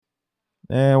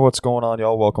And what's going on,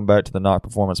 y'all? Welcome back to the Knock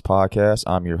Performance Podcast.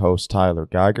 I'm your host, Tyler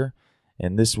Geiger.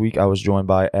 And this week I was joined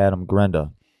by Adam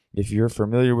Grenda. If you're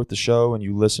familiar with the show and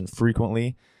you listen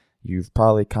frequently, you've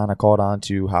probably kind of caught on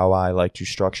to how I like to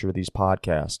structure these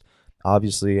podcasts.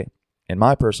 Obviously, in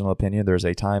my personal opinion, there's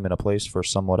a time and a place for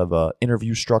somewhat of an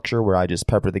interview structure where I just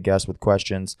pepper the guests with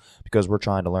questions because we're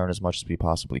trying to learn as much as we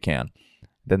possibly can.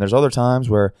 Then there's other times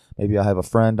where maybe I have a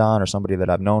friend on or somebody that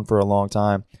I've known for a long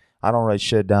time. I don't write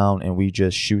shit down and we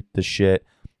just shoot the shit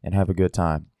and have a good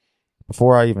time.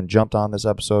 Before I even jumped on this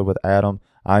episode with Adam,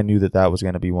 I knew that was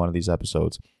going to be one of these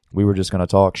episodes. We were just going to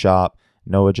talk shop,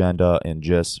 no agenda, and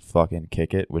just fucking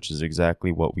kick it, which is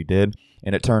exactly what we did.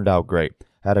 And it turned out great.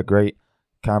 Had a great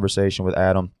conversation with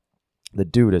Adam. The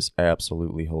dude is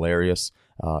absolutely hilarious.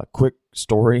 Quick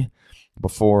story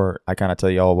before I kind of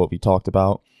tell you all what we talked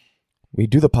about. We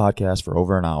do the podcast for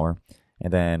over an hour.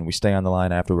 And then we stay on the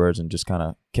line afterwards and just kind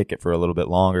of kick it for a little bit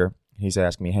longer. He's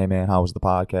asking me, hey, man, how was the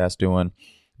podcast doing?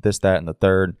 This, that, and the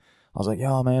third. I was like,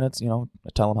 yeah, man, it's, I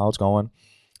tell him how it's going.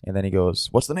 And then he goes,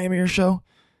 what's the name of your show?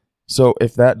 So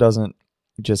if that doesn't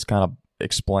just kind of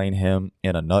explain him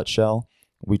in a nutshell,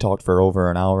 we talked for over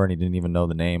an hour and he didn't even know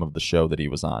the name of the show that he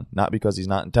was on. Not because he's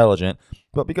not intelligent,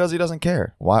 but because he doesn't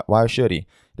care. Why should he? He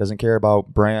doesn't care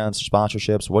about brands,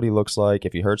 sponsorships, what he looks like,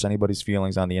 if he hurts anybody's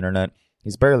feelings on the internet.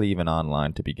 He's barely even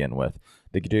online to begin with.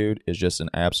 The dude is just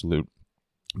an absolute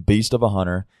beast of a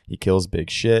hunter. He kills big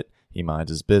shit. He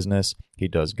minds his business. He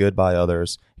does good by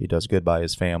others. He does good by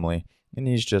his family. And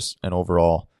he's just an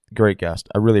overall great guest.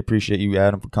 I really appreciate you,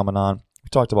 Adam, for coming on. We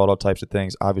talked about all types of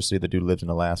things. Obviously, the dude lives in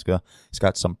Alaska. He's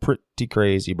got some pretty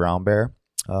crazy brown bear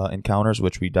encounters,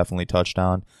 which we definitely touched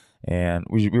on. And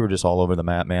we were just all over the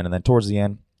map, man. And then towards the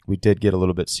end, we did get a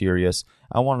little bit serious.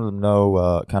 I wanted to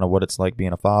know kind of what it's like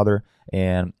being a father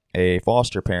and a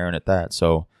foster parent at that.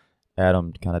 So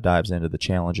Adam kind of dives into the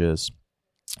challenges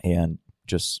and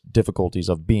just difficulties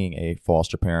of being a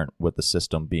foster parent with the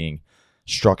system being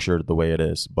structured the way it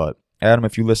is. But Adam,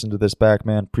 if you listen to this back,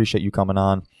 man, appreciate you coming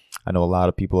on. I know a lot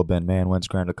of people have been, man, when's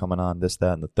Grenda coming on, this,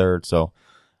 that, and the third. So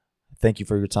thank you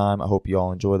for your time. I hope you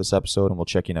all enjoy this episode, and we'll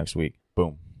check you next week.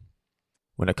 Boom.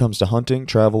 When it comes to hunting,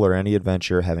 travel, or any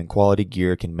adventure, having quality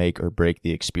gear can make or break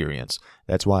the experience.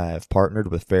 That's why I have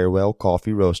partnered with Farewell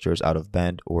Coffee Roasters out of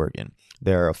Bend, Oregon.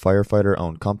 They are a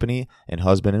firefighter-owned company and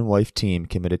husband and wife team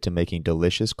committed to making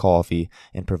delicious coffee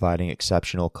and providing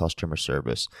exceptional customer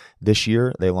service. This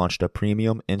year, they launched a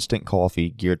premium instant coffee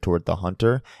geared toward the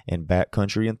hunter and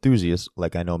backcountry enthusiasts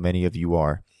like I know many of you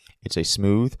are. It's a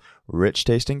smooth,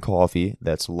 rich-tasting coffee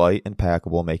that's light and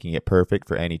packable, making it perfect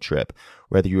for any trip.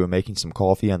 Whether you are making some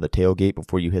coffee on the tailgate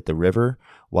before you hit the river,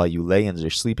 while you lay in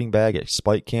your sleeping bag at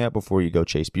Spike Camp before you go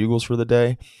chase bugles for the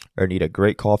day, or need a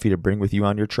great coffee to bring with you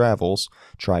on your travels,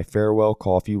 try Farewell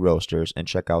Coffee Roasters and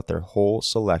check out their whole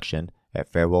selection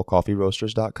at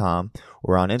farewellcoffeeroasters.com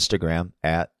or on Instagram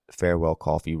at Farewell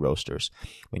Coffee Roasters.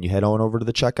 When you head on over to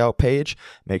the checkout page,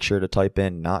 make sure to type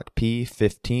in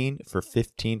KNOCP15 for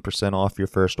 15% off your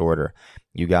first order.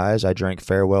 You guys, I drank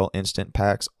Farewell instant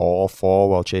packs all fall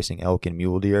while chasing elk and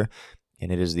mule deer,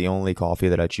 and it is the only coffee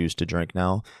that I choose to drink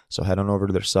now. So head on over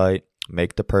to their site,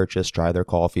 make the purchase, try their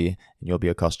coffee, and you'll be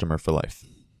a customer for life.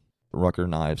 Rucker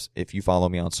knives. If you follow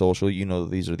me on social, you know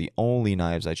that these are the only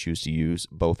knives I choose to use,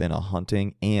 both in a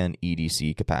hunting and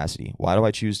EDC capacity. Why do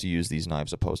I choose to use these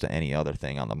knives opposed to any other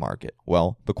thing on the market?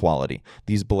 Well, the quality.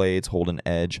 These blades hold an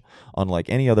edge unlike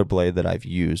any other blade that I've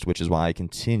used, which is why I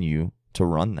continue to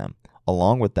run them.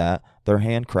 Along with that, they're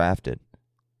handcrafted.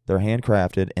 They're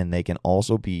handcrafted, and they can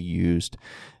also be used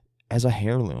as a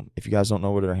heirloom. If you guys don't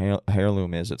know what a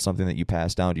heirloom is, it's something that you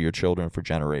pass down to your children for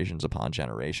generations upon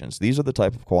generations. These are the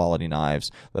type of quality knives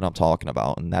that I'm talking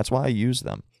about, and that's why I use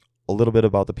them. A little bit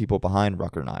about the people behind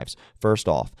Rucker Knives. First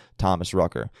off, Thomas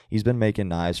Rucker. He's been making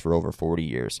knives for over 40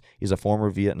 years. He's a former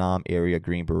Vietnam area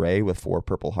Green Beret with 4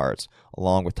 Purple Hearts.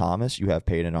 Along with Thomas, you have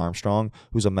Peyton Armstrong,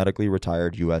 who's a medically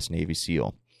retired U.S. Navy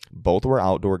SEAL. Both were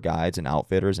outdoor guides and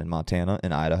outfitters in Montana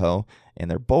and Idaho,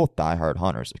 and they're both diehard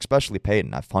hunters, especially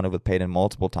Peyton. I've hunted with Peyton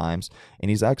multiple times, and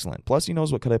he's excellent. Plus, he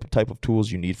knows what type of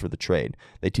tools you need for the trade.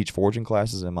 They teach forging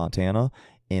classes in Montana,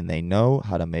 and they know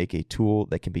how to make a tool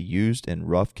that can be used in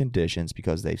rough conditions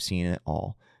because they've seen it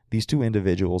all. These two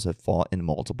individuals have fought in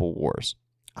multiple wars.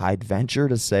 I'd venture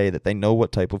to say that they know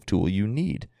what type of tool you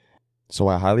need. So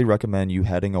I highly recommend you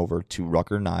heading over to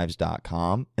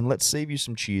ruckerknives.com, and let's save you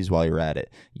some cheese while you're at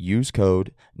it. Use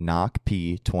code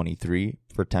KNOCP23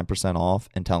 for 10% off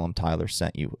and tell them Tyler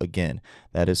sent you. Again,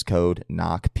 that is code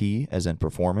KNOCP as in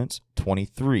performance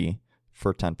 23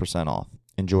 for 10% off.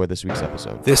 Enjoy this week's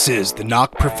episode. This is the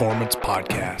Knock Performance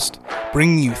Podcast,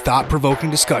 bringing you thought-provoking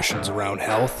discussions around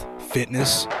health,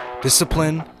 fitness,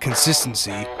 discipline,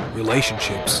 consistency,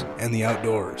 relationships, and the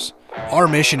outdoors. Our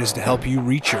mission is to help you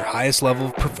reach your highest level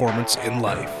of performance in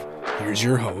life. Here's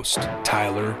your host,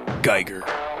 Tyler Geiger.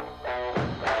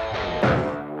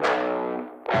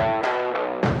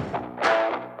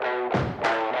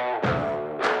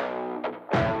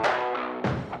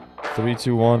 Three,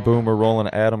 two, one, boom, we're rolling.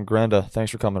 Adam Grenda,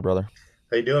 thanks for coming, brother.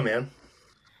 How you doing, man?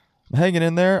 I'm hanging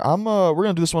in there. We're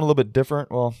gonna do this one a little bit different.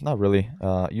 Well, not really.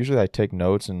 Usually I take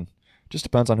notes, and just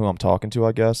depends on who I'm talking to,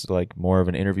 I guess. Like more of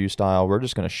an interview style. We're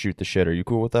just gonna shoot the shit. Are you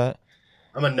cool with that?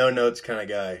 I'm a no notes kind of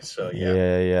guy, so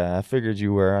yeah. Yeah. I figured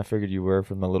you were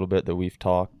from the little bit that we've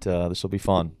talked. This will be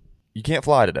fun. You can't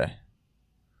fly today.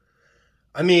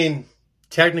 I mean,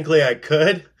 technically I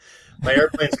could. My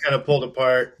airplane's kind of pulled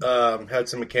apart. Had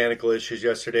some mechanical issues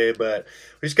yesterday, but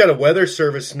we just got a weather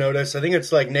service notice. I think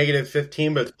it's like negative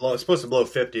 15, but it's supposed to blow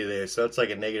 50 today, so that's like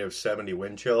a negative 70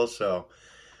 wind chill, so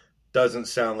doesn't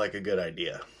sound like a good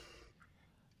idea.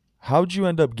 How'd you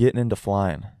end up getting into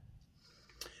flying?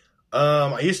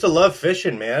 I used to love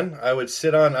fishing, man. I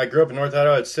grew up in North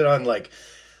Idaho. I'd sit on like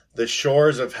the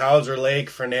shores of Hauser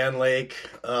Lake, Fernan Lake,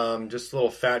 just a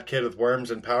little fat kid with worms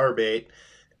and power bait,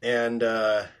 and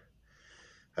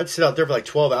I'd sit out there for like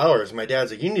 12 hours. My dad's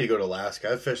like, you need to go to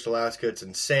Alaska. I've fished Alaska. It's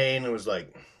insane. It was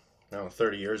like, I don't know,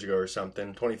 30 years ago or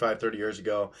something, 25, 30 years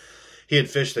ago. He had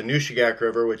fished the Nushagak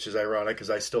River, which is ironic because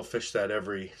I still fish that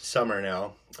every summer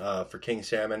now for king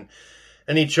salmon.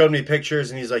 And he showed me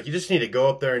pictures, and he's like, you just need to go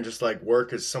up there and just like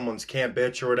work as someone's camp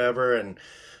bitch or whatever. And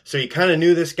so he kind of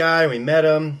knew this guy. We met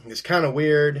him. It's kind of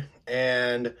weird.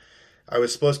 And I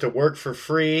was supposed to work for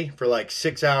free for like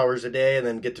 6 hours a day and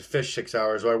then get to fish 6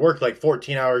 hours. Well, I worked like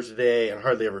 14 hours a day and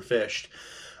hardly ever fished.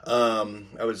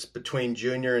 I was between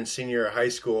junior and senior year of high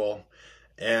school,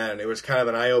 and it was kind of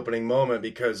an eye-opening moment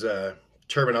because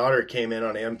Turbine Otter came in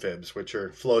on amphibs, which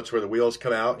are floats where the wheels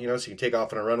come out, so you can take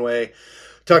off on a runway,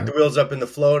 tuck the wheels up in the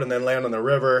float, and then land on the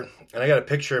river. And I got a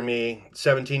picture of me,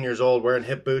 17 years old, wearing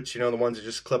hip boots, the ones that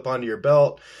just clip onto your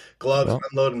belt, gloves,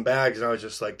 unloading bags, and I was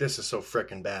just like, this is so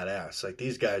freaking badass. Like,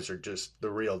 these guys are just the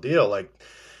real deal. Like,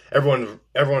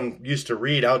 everyone used to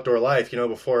read Outdoor Life,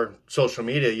 before social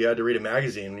media. You had to read a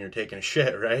magazine when you're taking a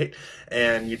shit, right?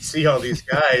 And you'd see all these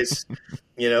guys,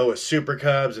 with super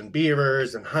cubs and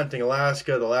beavers and hunting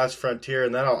Alaska, the last frontier,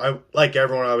 and like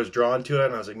everyone, I was drawn to it,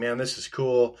 and I was like, man, this is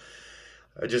cool.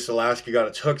 Alaska got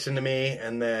its hooks into me,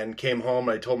 and then came home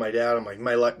and I told my dad, I'm like,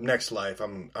 my next life,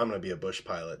 I'm going to be a bush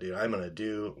pilot, dude. I'm going to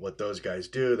do what those guys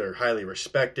do. They're highly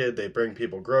respected. They bring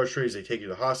people groceries. They take you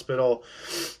to the hospital.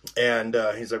 And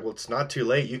he's like, well, it's not too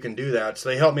late. You can do that. So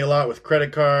they helped me a lot with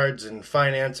credit cards and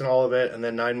finance and all of it. And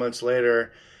then 9 months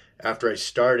later, after I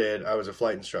started, I was a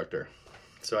flight instructor.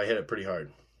 So I hit it pretty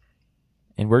hard.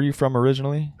 And where are you from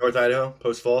originally? North Idaho,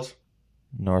 Post Falls.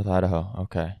 North Idaho,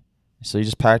 okay. So you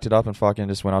just packed it up and fucking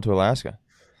just went out to Alaska?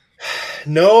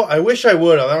 No, I wish I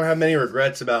would. I don't have many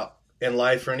regrets in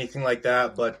life or anything like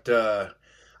that, but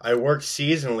I worked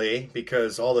seasonally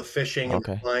because all the fishing and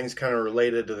flying is kind of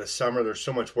related to the summer. There's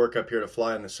so much work up here to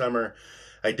fly in the summer.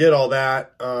 I did all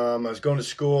that. I was going to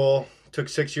school. Took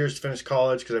 6 years to finish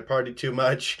college because I partied too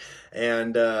much.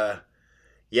 And then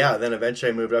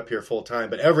eventually I moved up here full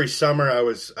time. But every summer I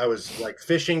was like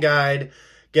fishing guide,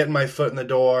 getting my foot in the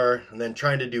door, and then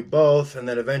trying to do both. And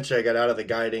then eventually I got out of the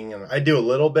guiding, and I do a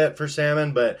little bit for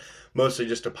salmon, but mostly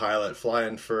just a pilot,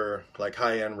 flying for like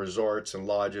high-end resorts and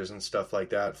lodges and stuff like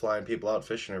that, flying people out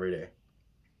fishing every day.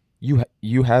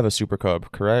 You have a Super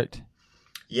Cub, correct?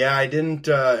 Yeah, I didn't,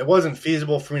 it wasn't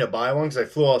feasible for me to buy one because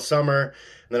I flew all summer,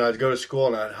 and then I'd go to school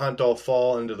and I'd hunt all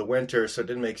fall into the winter, so it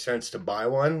didn't make sense to buy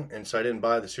one. And so I didn't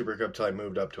buy the Super Cub till I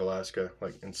moved up to Alaska,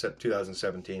 like in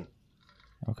 2017.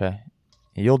 Okay.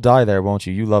 You'll die there, won't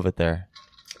you? You love it there.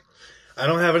 I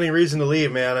don't have any reason to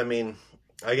leave, man. I mean,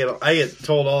 I get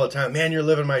told all the time, man, you're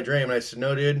living my dream. And I said,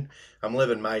 no, dude, I'm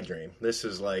living my dream. This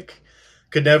is like,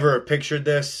 could never have pictured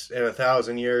this in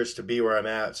 1,000 years to be where I'm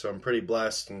at. So I'm pretty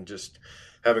blessed and just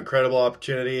have incredible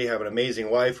opportunity. Have an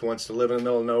amazing wife who wants to live in the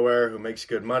middle of nowhere, who makes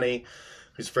good money,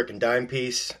 who's a freaking dime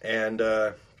piece. And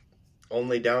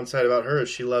only downside about her is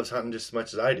she loves hunting just as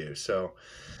much as I do. So,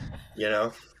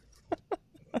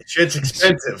 shit's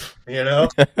expensive,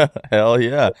 Hell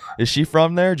yeah. Is she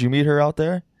from there? Did you meet her out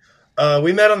there?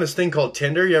 We met on this thing called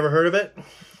Tinder. You ever heard of it?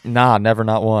 Nah, never,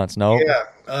 not once. No.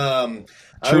 Yeah.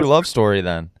 True love story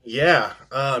then. Yeah.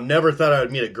 Never thought I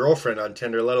would meet a girlfriend on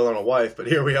Tinder, let alone a wife, but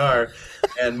here we are.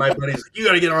 And my buddy's like, you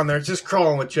got to get on there. It's just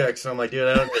crawling with chicks. And I'm like, dude,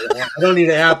 I don't need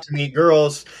an app to meet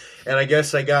girls. And I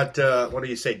guess I got, what do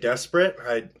you say, desperate.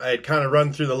 I had kind of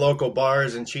run through the local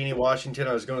bars in Cheney, Washington.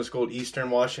 I was going to school at Eastern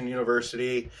Washington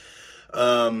University.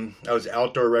 I was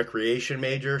outdoor recreation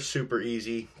major, super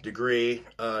easy degree.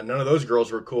 None of those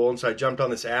girls were cool. And so I jumped on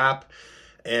this app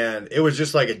and it was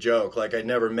just like a joke. Like I'd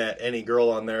never met any girl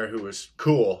on there who was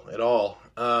cool at all.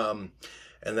 And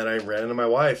then I ran into my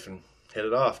wife and hit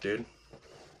it off, dude.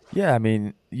 Yeah, I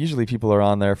mean, usually people are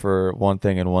on there for one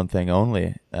thing and one thing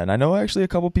only. And I know actually a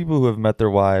couple people who have met their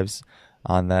wives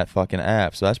on that fucking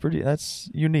app. So that's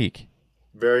unique.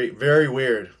 Very, very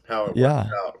weird how it worked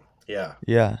out. Yeah.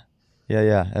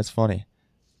 Yeah. That's funny.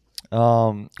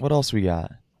 What else we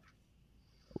got?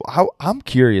 I'm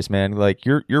curious, man. Like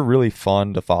you're really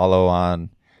fun to follow on.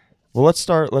 Well, let's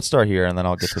start here and then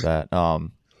I'll get to that.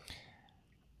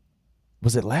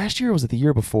 Was it last year or was it the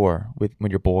year before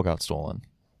when your bull got stolen?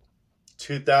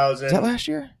 2000. Is that last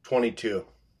year? 22.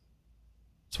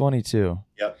 22.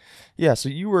 Yep. Yeah, so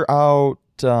you were out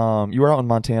in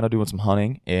Montana doing some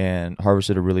hunting and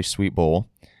harvested a really sweet bull.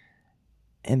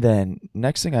 And then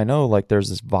next thing I know, like there's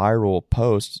this viral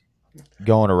post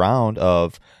going around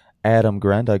of Adam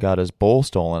Grenda got his bull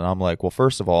stolen. And I'm like, well,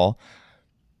 first of all,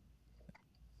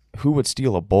 who would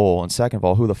steal a bull? And second of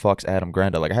all, who the fuck's Adam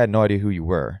Grenda? Like I had no idea who you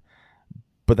were.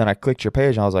 But then I clicked your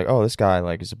page and I was like, oh, this guy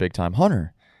like is a big time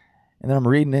hunter. And then I'm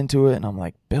reading into it and I'm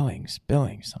like, Billings.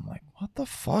 I'm like, what the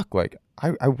fuck? Like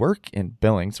I work in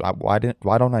Billings. So why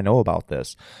don't I know about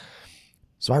this?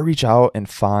 So I reach out and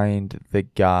find the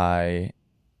guy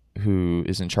who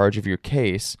is in charge of your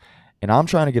case. And I'm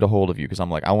trying to get a hold of you because I'm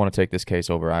like, I want to take this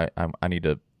case over. I need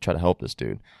to try to help this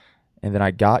dude. And then I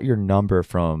got your number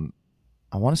from,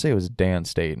 I want to say it was Dan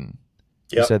Staten.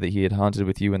 Yep. He said that he had hunted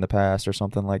with you in the past or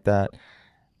something like that.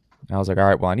 And I was like, all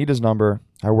right, well, I need his number.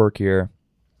 I work here.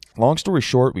 Long story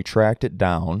short, we tracked it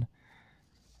down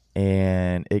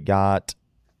and it got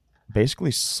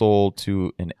basically sold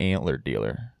to an antler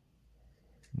dealer.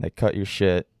 They cut your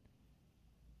shit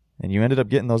and you ended up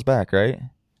getting those back, right?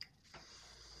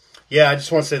 Yeah, I just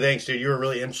want to say thanks, dude. You were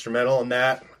really instrumental in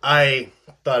that. I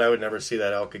thought I would never see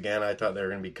that elk again. I thought they were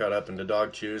going to be cut up into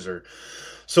dog chews or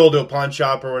sold to a pawn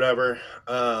shop or whatever.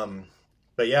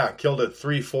 But yeah, killed a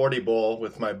 340 bull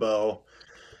with my bow.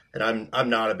 And I'm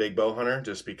not a big bow hunter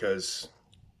just because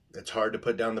it's hard to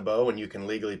put down the bow when you can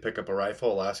legally pick up a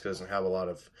rifle. Alaska doesn't have a lot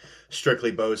of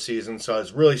strictly bow season. So it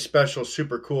was really special,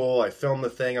 super cool. I filmed the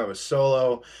thing. I was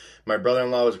solo. My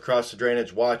brother-in-law was across the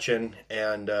drainage watching.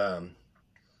 And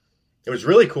it was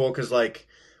really cool because, like,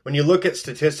 when you look at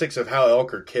statistics of how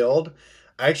elk are killed,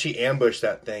 I actually ambushed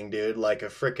that thing, dude, like a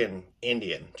freaking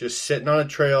Indian. Just sitting on a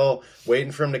trail,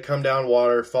 waiting for him to come down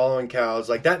water, following cows.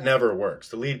 Like, that never works.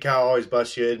 The lead cow always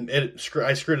busts you.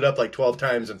 I screwed it up like 12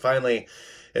 times, and finally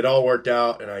it all worked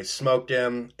out, and I smoked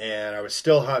him, and I was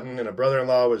still hunting, and a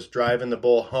brother-in-law was driving the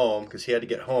bull home because he had to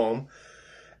get home.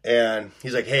 And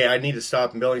he's like, hey, I need to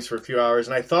stop in Billings for a few hours.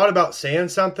 And I thought about saying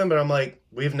something, but I'm like,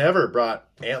 we've never brought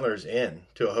antlers in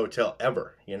to a hotel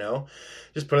ever, you know?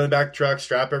 Just put it in the back of the truck,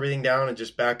 strap everything down, and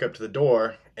just back up to the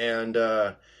door. And,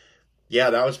 yeah,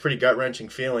 that was a pretty gut-wrenching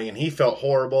feeling. And he felt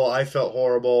horrible. I felt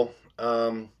horrible.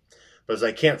 But as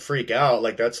I can't freak out,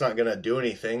 like, that's not going to do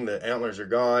anything. The antlers are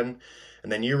gone.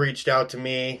 And then you reached out to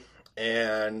me.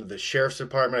 And the sheriff's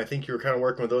department, I think you were kind of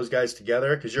working with those guys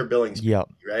together because you're Billings, yep.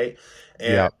 Right?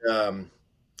 And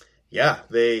yeah,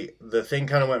 the thing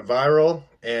kind of went viral,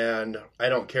 and I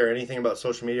don't care anything about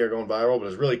social media or going viral, but it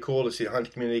was really cool to see the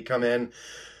hunting community come in.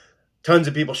 Tons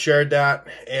of people shared that,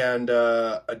 and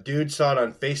a dude saw it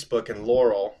on Facebook in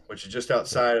Laurel, which is just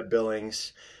outside of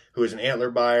Billings, who is an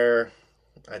antler buyer,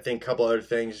 I think a couple other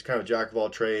things, just kind of a jack of all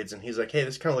trades, and he's like, hey,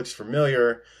 this kind of looks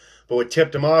familiar. But what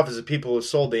tipped him off is the people who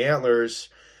sold the antlers.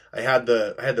 I had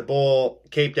the bull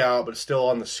caped out, but still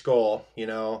on the skull, you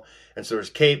know. And so there's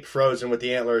cape frozen with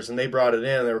the antlers, and they brought it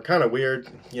in. They were kind of weird,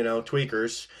 you know,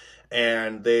 tweakers.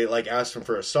 And they like asked him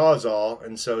for a sawzall,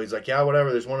 and so he's like, yeah,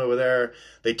 whatever. There's one over there.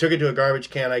 They took it to a garbage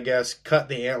can, I guess, cut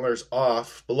the antlers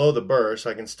off below the burr, so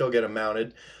I can still get them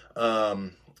mounted.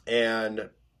 And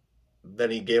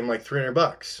then he gave him like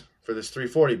 $300 for this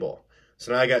 340 bull.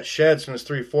 So now I got sheds from this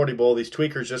 340 bull. These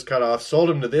tweakers just cut off, sold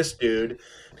them to this dude.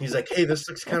 He's like, hey, this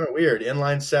looks kind of weird.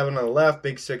 Inline 7 on the left,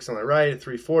 big 6 on the right, a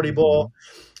 340 bull.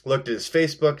 Looked at his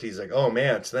Facebook. He's like, oh,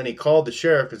 man. So then he called the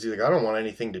sheriff because he's like, I don't want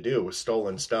anything to do with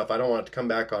stolen stuff. I don't want it to come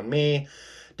back on me.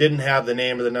 Didn't have the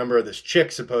name or the number of this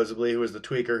chick, supposedly, who was the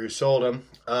tweaker who sold him.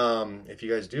 If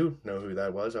you guys do know who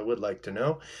that was, I would like to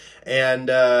know. And,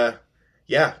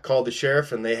 yeah, called the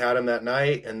sheriff, and they had him that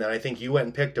night. And then I think you went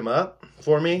and picked him up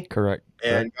for me. Correct.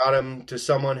 And got him to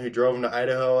someone who drove him to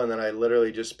Idaho. And then I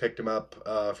literally just picked him up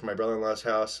from my brother-in-law's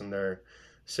house, and they're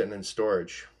sitting in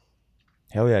storage.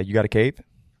 Hell yeah. You got a cape?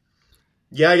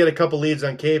 Yeah, I got a couple leads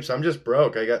on capes. I'm just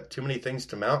broke. I got too many things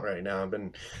to mount right now. I've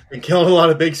been killing a lot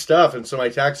of big stuff, and so my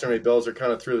taxidermy bills are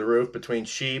kind of through the roof between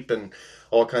sheep and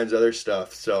all kinds of other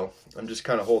stuff. So I'm just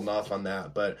kind of holding off on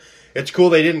that. But it's cool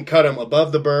they didn't cut them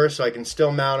above the burr, so I can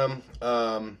still mount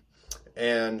them.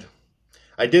 And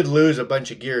I did lose a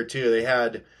bunch of gear too. They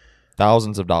had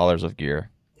thousands of dollars of gear.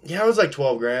 Yeah, it was like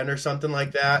 12 grand or something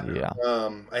like that. Yeah.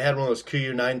 I had one of those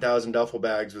KUIU 9,000 duffel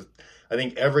bags with, I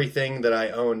think, everything that I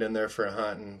owned in there for a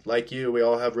hunt. And like you, we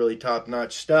all have really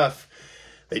top-notch stuff.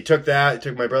 They took that. They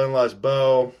took my brother-in-law's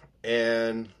bow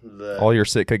and all your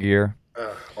Sitka gear.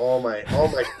 All my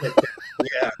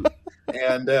yeah.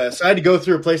 And so I had to go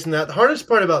through replacing that. The hardest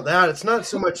part about that, it's not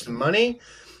so much the money.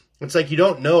 It's like you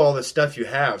don't know all the stuff you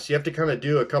have. So you have to kind of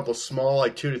do a couple small,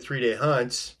 like 2 to 3 day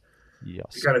hunts. Yes.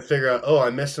 You got to figure out,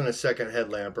 I'm missing a second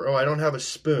headlamp, or I don't have a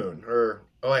spoon, or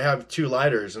I have 2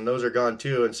 lighters and those are gone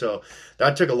too. And so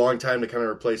that took a long time to kind of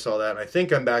replace all that. And I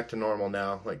think I'm back to normal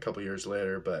now, like a couple years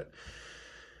later. But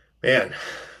man,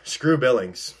 screw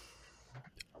Billings.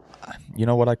 You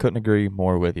know what? I couldn't agree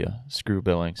more with you. Screw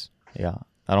Billings. Yeah,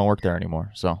 I don't work there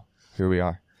anymore. So here we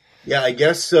are. Yeah, I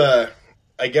guess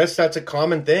that's a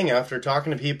common thing after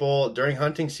talking to people during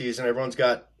hunting season. Everyone's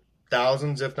got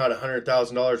thousands, if not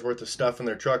 $100,000 worth of stuff in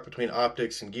their truck between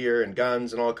optics and gear and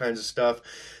guns and all kinds of stuff.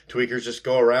 Tweakers just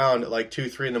go around at like 2,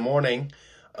 3 in the morning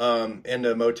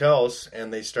into motels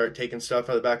and they start taking stuff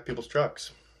out of the back of people's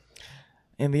trucks.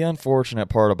 And the unfortunate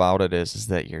part about it is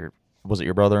that was it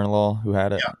your brother-in-law who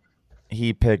had it? Yeah.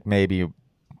 He picked maybe,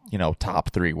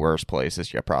 top 3 worst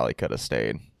places you probably could have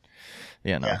stayed.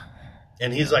 Yeah.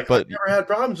 And he's like, I've never had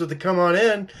problems with it. Come on in.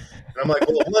 And I'm like,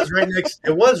 well, it was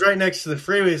right next to the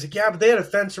freeway. He's like, yeah, but they had a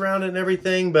fence around it and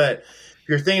everything. But if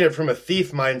you're thinking it from a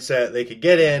thief mindset, they could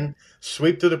get in,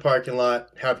 sweep through the parking lot,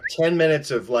 have 10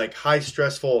 minutes of like high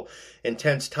stressful,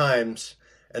 intense times,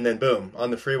 and then boom,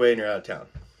 on the freeway and you're out of town.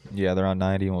 Yeah, they're on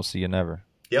 90 and we'll see you never.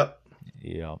 Yep.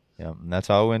 Yeah. And that's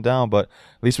how it went down. But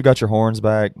at least we got your horns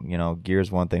back.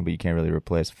 Gear's one thing, but you can't really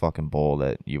replace a fucking bull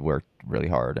that you worked really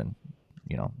hard and,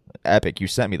 epic. You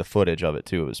sent me the footage of it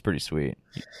too. It was pretty sweet.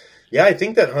 Yeah, I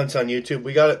think that hunt's on YouTube.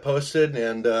 We got it posted,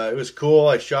 and it was cool.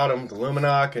 I shot him with the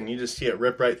Luminoc, and you just see it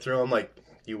rip right through him like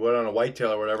you would on a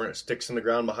whitetail or whatever, and it sticks in the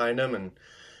ground behind him, and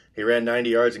he ran 90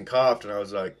 yards and coughed, and I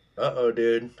was like, uh-oh,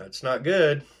 dude, that's not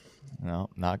good. No,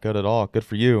 not good at all. Good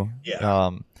for you.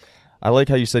 Yeah. I like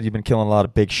how you said you've been killing a lot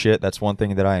of big shit. That's one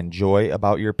thing that I enjoy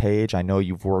about your page. I know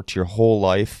you've worked your whole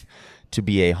life to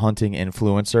be a hunting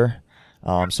influencer.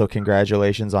 So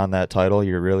congratulations on that title.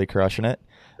 You're really crushing it.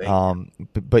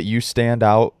 But you stand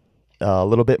out a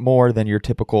little bit more than your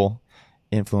typical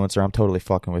influencer. I'm totally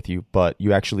fucking with you, but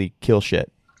you actually kill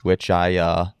shit, which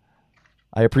I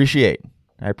appreciate.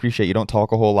 I appreciate you don't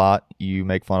talk a whole lot. You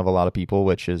make fun of a lot of people,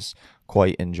 which is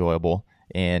quite enjoyable,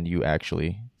 and you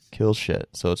actually kill shit.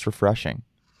 So it's refreshing.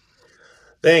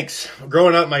 Thanks.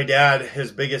 Growing up, my dad,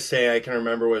 his biggest say I can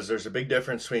remember was there's a big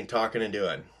difference between talking and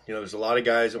doing. There's a lot of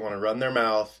guys that want to run their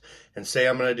mouth and say,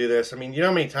 I'm going to do this. I mean,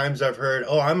 how many times I've heard,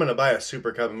 I'm going to buy a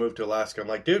Super Cub and move to Alaska. I'm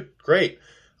like, dude, great.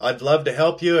 I'd love to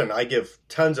help you. And I give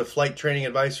tons of flight training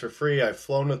advice for free. I've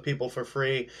flown with people for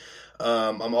free.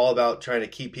 I'm all about trying to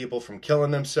keep people from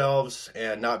killing themselves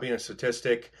and not being a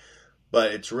statistic.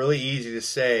 But it's really easy to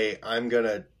say, I'm going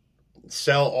to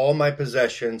sell all my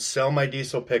possessions, sell my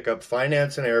diesel pickup,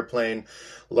 finance an airplane,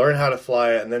 learn how to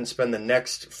fly it, and then spend the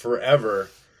next forever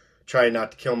trying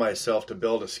not to kill myself to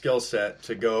build a skill set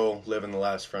to go live in the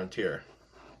last frontier.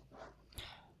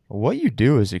 What you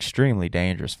do is extremely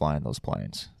dangerous flying those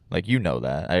planes. Like,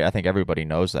 that. I think everybody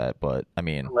knows that, but, I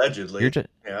mean... Allegedly.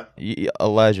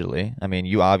 Allegedly. I mean,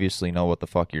 you obviously know what the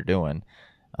fuck you're doing.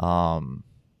 You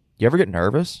ever get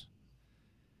nervous?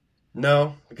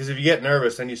 No, because if you get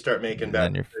nervous, then you start making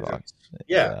bad decisions. Then you're fucked.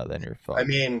 Yeah, then you're fucked. I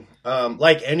mean,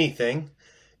 like anything,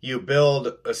 you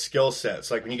build a skill set.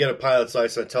 It's like when you get a pilot's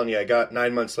license, I'm telling you, I got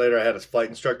 9 months later, I had a flight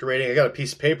instructor rating. I got a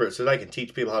piece of paper that says I can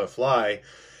teach people how to fly,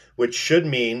 which should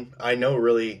mean I know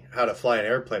really how to fly an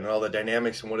airplane and all the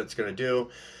dynamics and what it's going to do.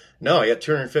 No, I got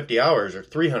 250 hours or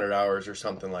 300 hours or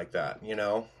something like that,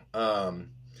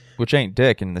 Which ain't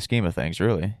dick in the scheme of things,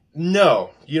 really.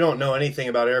 No, you don't know anything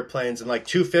about airplanes. And like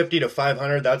 250 to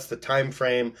 500, that's the time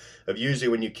frame of usually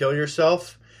when you kill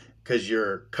yourself. Because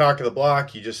you're cock of the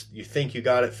block, you think you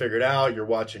got it figured out, you're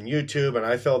watching YouTube, and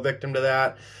I fell victim to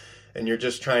that, and you're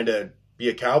just trying to be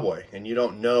a cowboy, and you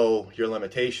don't know your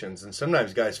limitations, and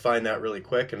sometimes guys find that really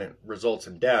quick, and it results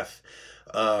in death.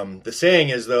 The saying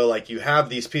is, though, like you have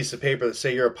these pieces of paper that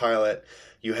say you're a pilot,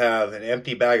 you have an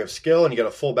empty bag of skill, and you got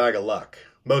a full bag of luck.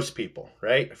 Most people,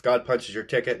 right? If God punches your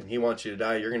ticket and he wants you to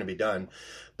die, you're going to be done.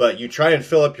 But you try and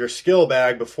fill up your skill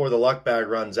bag before the luck bag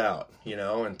runs out,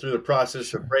 and through the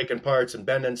process of breaking parts and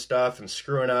bending stuff and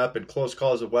screwing up and close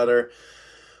calls with weather,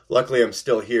 luckily I'm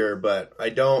still here. But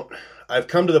I've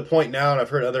come to the point now, and I've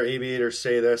heard other aviators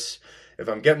say this, if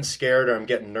I'm getting scared or I'm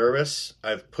getting nervous,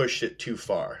 I've pushed it too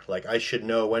far. Like, I should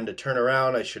know when to turn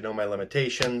around. I should know my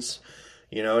limitations.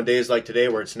 In days like today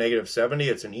where it's negative 70,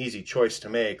 it's an easy choice to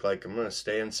make. Like, I'm going to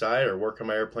stay inside or work on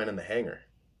my airplane in the hangar.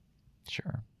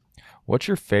 Sure. What's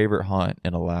your favorite hunt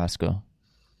in Alaska?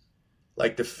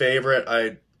 Like the favorite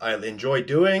I enjoy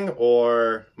doing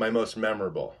or my most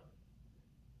memorable?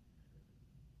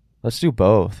 Let's do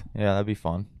both. Yeah, that'd be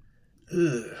fun.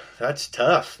 Ugh, that's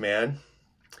tough, man.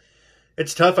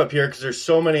 It's tough up here because there's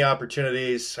so many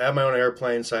opportunities. I have my own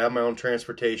airplane, so I have my own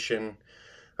transportation.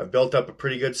 I've built up a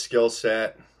pretty good skill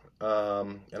set,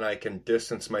 and I can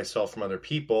distance myself from other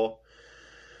people.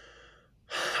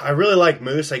 I really like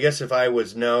moose. I guess if I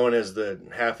was known as the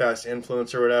half-assed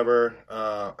influencer or whatever,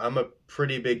 I'm a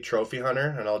pretty big trophy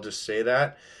hunter, and I'll just say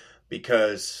that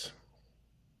because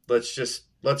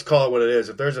let's call it what it is.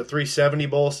 If there's a 370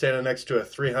 bull standing next to a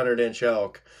 300-inch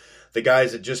elk, the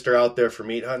guys that just are out there for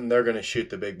meat hunting, they're going to shoot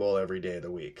the big bull every day of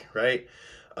the week, right?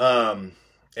 And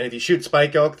if you shoot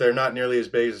spike elk, they're not nearly as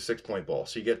big as a 6-point bull,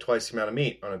 so you get twice the amount of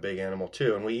meat on a big animal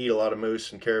too. And we eat a lot of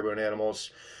moose and caribou and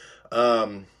animals.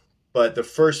 But the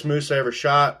first moose I ever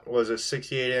shot was a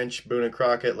 68-inch Boone and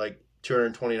Crockett, like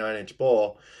 229-inch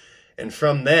bull. And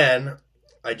from then,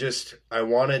 I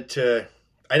wanted to,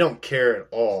 I don't care at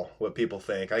all what people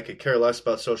think. I could care less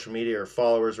about social media or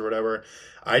followers or whatever.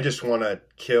 I just want to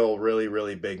kill really,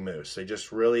 really big moose. They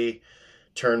just really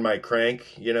turn my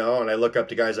crank, and I look up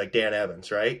to guys like Dan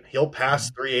Evans, right? He'll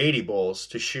pass 380 bulls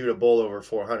to shoot a bull over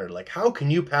 400. Like, how can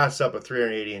you pass up a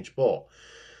 380-inch bull?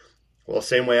 Well,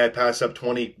 same way I passed up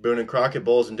 20 Boone and Crockett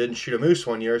bulls and didn't shoot a moose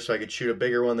one year so I could shoot a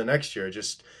bigger one the next year. I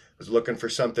just was looking for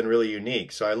something really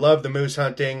unique. So I love the moose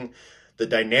hunting. The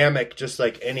dynamic, just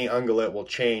like any ungulate, will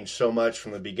change so much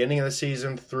from the beginning of the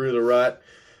season through the rut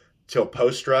till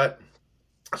post-rut.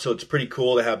 So it's pretty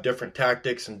cool to have different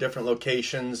tactics and different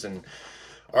locations and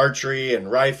archery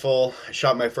and rifle. I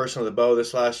shot my first one with a bow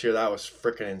this last year. That was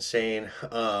freaking insane.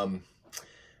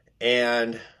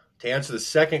 And to answer the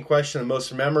second question, the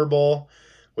most memorable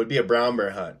would be a brown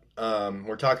bear hunt.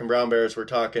 We're talking brown bears. We're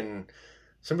talking,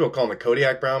 some people call them the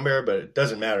Kodiak brown bear, but it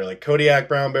doesn't matter. Like Kodiak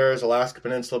brown bears, Alaska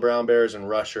Peninsula brown bears, and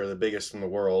Russia are the biggest in the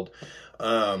world.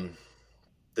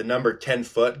 The number 10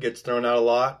 foot gets thrown out a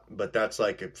lot, but that's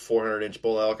like a 400-inch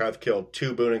bull elk. I've killed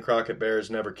 2 Boone and Crockett bears,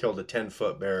 never killed a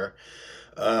 10-foot bear.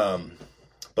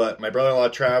 But my brother-in-law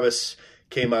Travis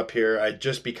came up here. I'd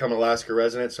just become an Alaska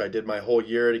resident, so I did my whole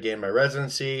year to gain my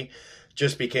residency.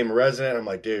 Just became a resident. I'm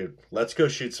like, dude, let's go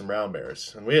shoot some brown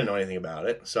bears. And we didn't know anything about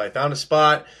it. So I found a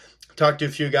spot, talked to a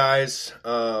few guys,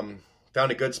 found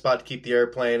a good spot to keep the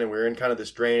airplane, and we were in kind of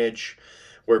this drainage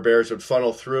where bears would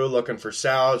funnel through looking for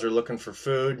sows or looking for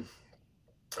food.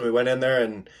 And we went in there,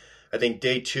 and I think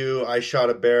day 2, I shot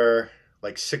a bear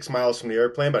like 6 miles from the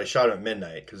airplane, but I shot him at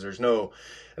midnight because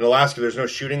in Alaska, there's no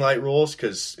shooting light rules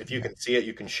because if you can see it,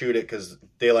 you can shoot it because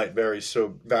daylight varies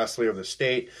so vastly over the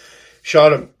state.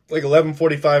 Shot him like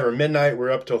 11:45 or midnight.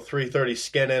 We're up till 3:30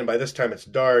 skinning. By this time, it's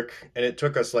dark, and it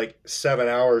took us like 7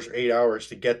 hours, 8 hours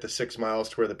to get the 6 miles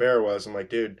to where the bear was. I'm like,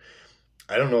 dude,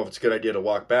 I don't know if it's a good idea to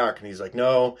walk back. And he's like,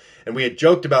 no. And we had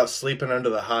joked about sleeping under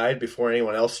the hide before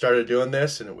anyone else started doing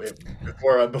this, and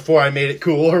before I made it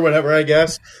cool or whatever, I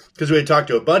guess. Because we had talked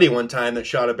to a buddy one time that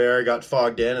shot a bear, got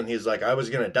fogged in, and he's like, I was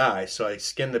going to die. So I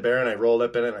skinned the bear, and I rolled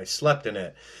up in it, and I slept in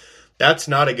it. That's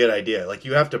not a good idea. Like,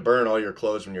 you have to burn all your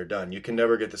clothes when you're done. You can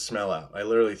never get the smell out. I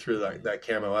literally threw that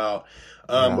camo out.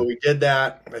 But we did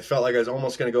that. I felt like I was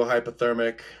almost going to go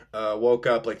hypothermic. Woke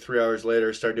up like 3 hours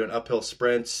later, started doing uphill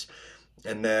sprints,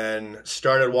 and then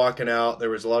started walking out. There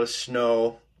was a lot of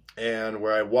snow. And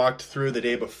where I walked through the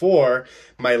day before,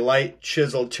 my light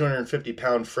chiseled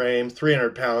 250-pound frame,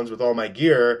 300 pounds with all my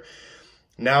gear.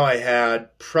 Now I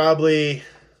had probably...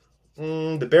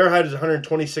 the bear hide is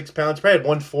 126 pounds. Probably had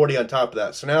 140 on top of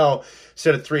that. So now,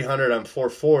 instead of 300, I'm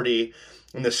 440.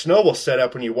 And the snow will set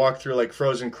up when you walk through like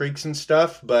frozen creeks and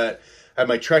stuff. But I have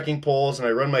my trekking poles, and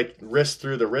I run my wrist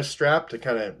through the wrist strap to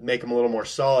kind of make them a little more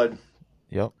solid.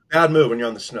 Yep. Bad move when you're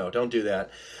on the snow. Don't do that.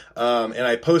 And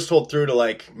I post hold through to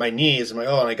like my knees. I'm like,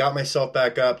 and I got myself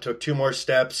back up, took 2 more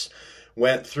steps,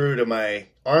 went through to my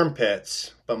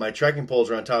armpits, but my trekking poles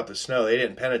were on top of the snow. They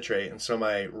didn't penetrate. And so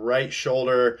my right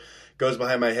shoulder goes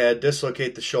behind my head,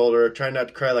 dislocate the shoulder, trying not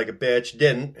to cry like a bitch.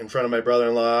 Didn't, in front of my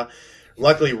brother-in-law.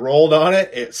 Luckily rolled on it.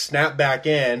 It snapped back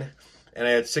in. and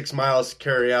I had 6 miles to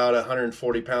carry out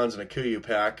 140 pounds in a Kuyu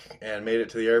pack, and made it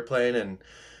to the airplane and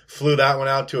flew that one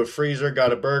out to a freezer,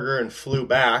 got a burger, and flew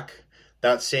back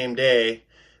that same day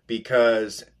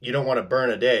because you don't want to burn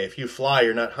a day. If you fly,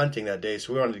 you're not hunting that day.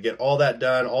 So we wanted to get all that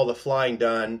done, all the flying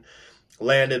done,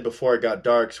 landed before it got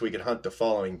dark so we could hunt the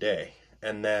following day.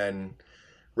 And then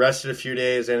rested a few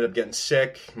days, ended up getting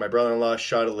sick. My brother-in-law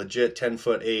shot a legit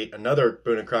 10'8", another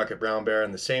Boone and Crockett brown bear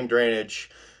in the same drainage.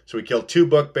 So we killed 2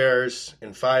 book bears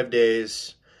in 5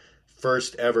 days.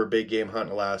 First ever big game hunt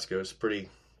in Alaska. It's pretty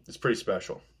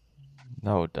special.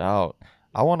 No doubt.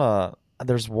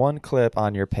 There's one clip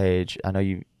on your page. I know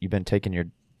you've been taking your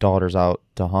daughters out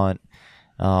to hunt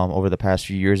over the past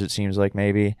few years, it seems like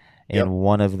maybe. And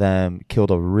One of them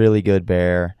killed a really good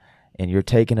bear, and you're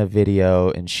taking a video,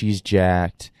 and she's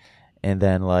jacked. And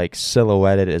then, like,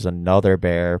 silhouetted is another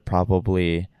bear,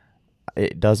 probably,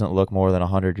 it doesn't look more than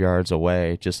 100 yards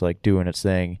away, just, like, doing its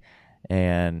thing.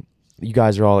 And you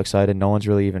guys are all excited. No one's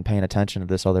really even paying attention to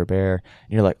this other bear.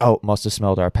 And you're like, oh, must have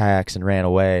smelled our packs and ran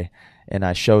away. And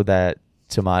I showed that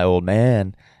to my old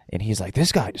man, and he's like,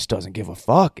 this guy just doesn't give a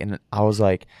fuck. And I was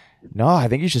like, no, I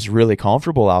think he's just really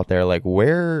comfortable out there. Like,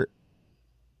 where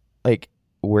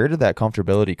did that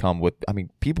comfortability come with? I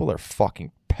mean, people are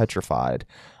fucking petrified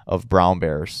of brown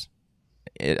bears.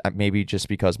 Maybe just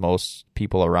because most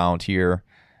people around here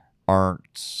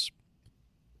aren't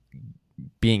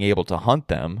being able to hunt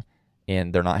them,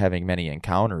 and they're not having many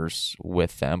encounters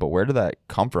with them. But where did that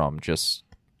come from? Just,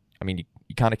 I mean,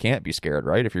 you kind of can't be scared,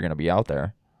 right, if you're going to be out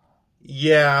there.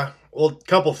 Yeah, well, a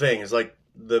couple things. Like,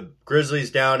 the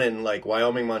grizzlies down in, like,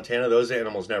 Wyoming, Montana, those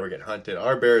animals never get hunted.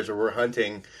 Our bears, where we're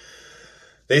hunting,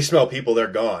 they smell people, they're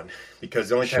gone. Because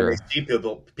the only time they see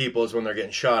people is when they're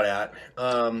getting shot at.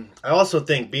 I also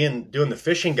think doing the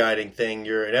fishing guiding thing,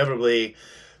 you're inevitably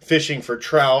fishing for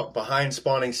trout behind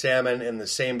spawning salmon in the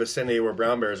same vicinity where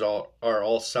brown bears are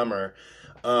all summer.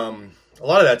 A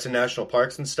lot of that's in national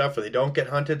parks and stuff where they don't get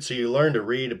hunted, so you learn to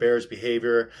read a bear's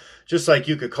behavior, just like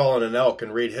you could call in an elk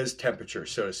and read his temperature,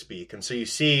 so to speak. And so you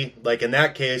see, like in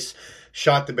that case,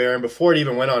 shot the bear, and before it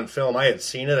even went on film, I had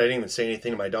seen it. I didn't even say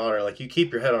anything to my daughter. Like, you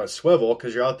keep your head on a swivel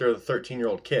because you're out there with a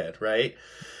 13-year-old kid, right?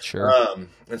 Sure.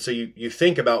 And so you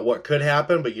think about what could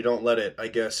happen, but you don't let it, I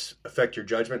guess, affect your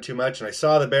judgment too much. And I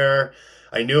saw the bear.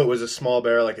 I knew it was a small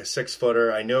bear, like a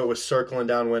 6-footer. I knew it was circling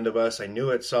downwind of us. I knew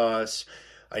it saw us.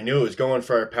 I knew it was going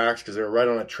for our packs because they were right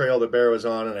on a trail the bear was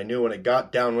on, and I knew when it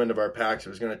got downwind of our packs, it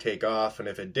was going to take off. And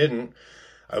if it didn't,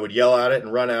 I would yell at it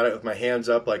and run at it with my hands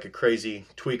up like a crazy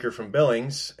tweaker from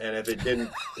Billings. And if it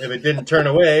didn't turn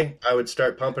away, I would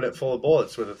start pumping it full of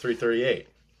bullets with a .338.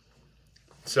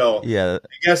 So yeah,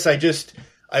 I guess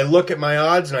I look at my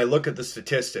odds and I look at the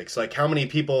statistics, like how many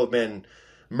people have been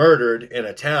murdered in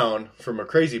a town from a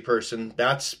crazy person.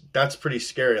 That's pretty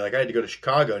scary. Like, I had to go to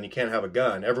Chicago, and you can't have a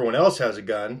gun. Everyone else has a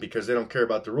gun because they don't care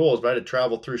about the rules, but I had to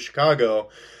travel through Chicago.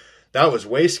 That was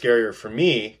way scarier for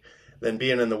me than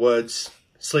being in the woods,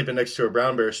 sleeping next to a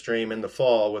brown bear stream in the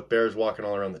fall with bears walking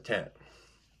all around the tent.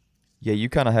 Yeah, you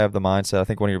kind of have the mindset. I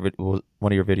think one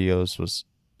of your videos was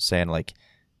saying, like,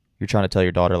 you're trying to tell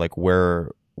your daughter, like,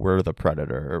 we're the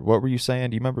predator. Or what were you saying?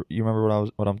 Do you remember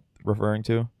what I'm referring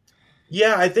to?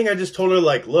 Yeah, I think I just told her,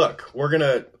 like, look, we're going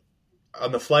to,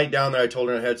 on the flight down there, I told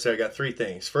her in her headset, I got 3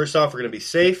 things. First off, we're going to be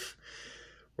safe,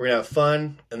 we're going to have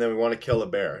fun, and then we want to kill a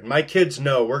bear. And my kids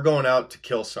know we're going out to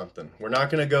kill something. We're not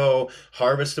going to go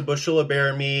harvest a bushel of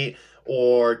bear meat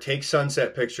or take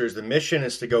sunset pictures. The mission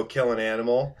is to go kill an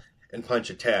animal and punch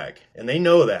a tag. And they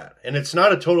know that. And it's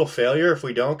not a total failure if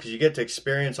we don't, because you get to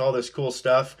experience all this cool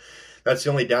stuff. That's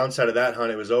the only downside of that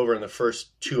hunt. It was over in the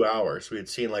first 2 hours. We had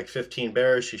seen like 15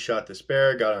 bears. She shot this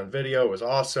bear, got on video. It was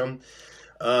awesome.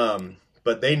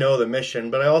 But they know the mission.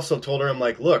 But I also told her, I'm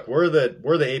like, look, we're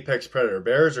the apex predator.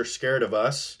 Bears are scared of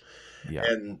us. Yeah.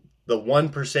 And the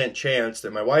 1% chance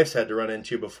that my wife's had to run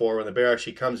into before when the bear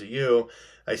actually comes at you,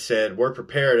 I said, we're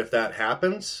prepared if that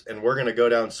happens, and we're going to go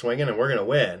down swinging and we're going to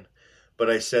win.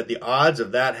 But I said the odds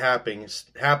of that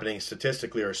happening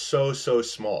statistically are so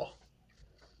small.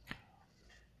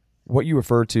 What you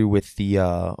referred to with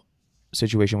the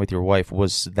situation with your wife,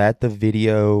 was that the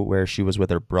video where she was with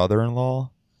her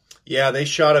brother-in-law? Yeah, they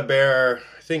shot a bear,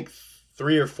 I think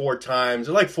 3 or 4 times.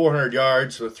 They're like 400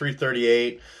 yards with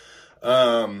 .338.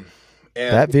 And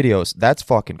that that's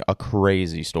fucking a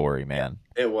crazy story, man.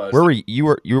 It was. Where were you?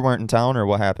 You weren't in town, or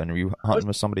what happened? Were you hunting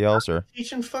with somebody else, or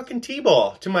teaching fucking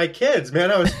t-ball to my kids?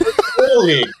 Man, I was little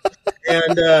league,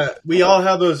 and we all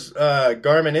have those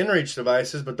Garmin InReach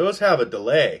devices, but those have a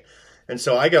delay. And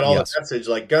so I got all the message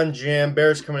like gun jam,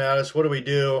 bears coming at us. What do we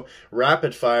do?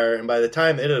 Rapid fire. And by the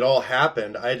time it had all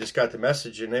happened, I just got the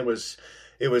message, and it was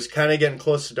it was kind of getting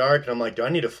close to dark, and I'm like, do I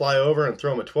need to fly over and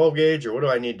throw him a 12 gauge, or what do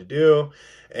I need to do?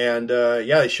 And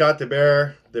they shot the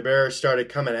bear. The bear started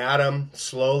coming at him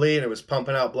slowly, and it was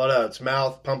pumping out blood out of its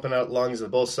mouth, pumping out lungs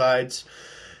on both sides.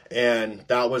 And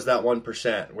that was that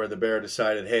 1% where the bear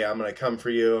decided, hey, I'm going to come for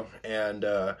you. And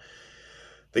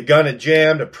the gun had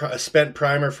jammed, a spent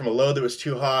primer from a load that was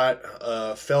too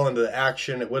hot, fell into the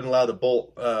action. It wouldn't allow the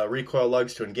bolt recoil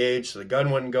lugs to engage, so the gun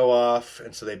wouldn't go off.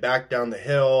 And so they backed down the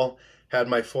hill, had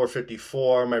my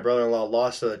 454. My brother-in-law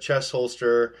lost the chest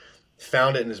holster,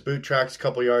 found it in his boot tracks a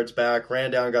couple yards back,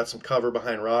 ran down, got some cover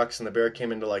behind rocks, and the bear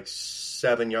came into like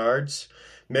 7 yards.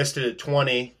 Missed it at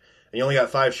 20, and he only got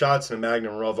 5 shots in a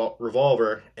Magnum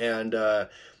revolver, and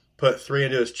put 3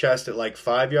 into his chest at like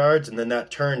 5 yards, and then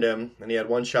that turned him, and he had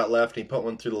 1 shot left, and he put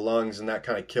 1 through the lungs, and that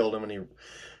kind of killed him, and he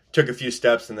took a few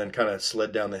steps and then kind of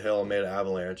slid down the hill and made an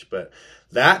avalanche. But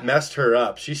that messed her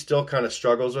up. She still kind of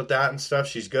struggles with that and stuff.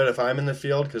 She's good if I'm in the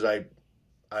field because I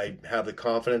have the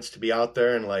confidence to be out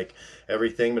there and like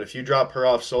everything. But if you drop her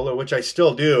off solo, which I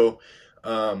still do,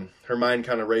 her mind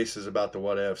kind of races about the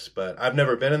what ifs. But I've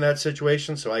never been in that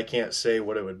situation, so I can't say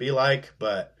what it would be like.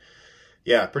 But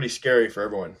yeah, pretty scary for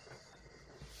everyone.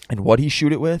 And what'd he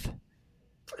shoot it with?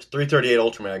 It's 338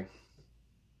 Ultramag.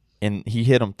 And he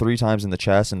hit him 3 times in the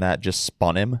chest, and that just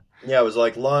spun him? Yeah, it was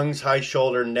like lungs, high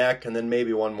shoulder, neck, and then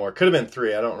maybe 1 more. Could have been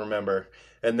 3, I don't remember.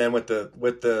 And then with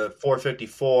the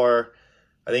 454,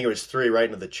 I think it was 3 right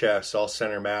into the chest, all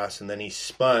center mass, and then he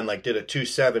spun, like did a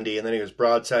 270, and then he was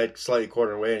broadside, slightly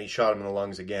quarter away, and he shot him in the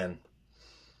lungs again.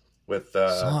 With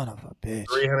Son of a bitch.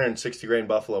 360 grain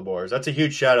buffalo bores. That's a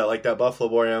huge shout out. Like that buffalo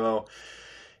bore ammo,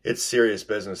 it's serious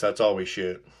business. That's all we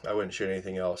shoot. I wouldn't shoot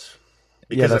anything else.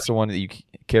 Because that's the one that you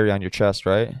carry on your chest,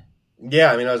 right?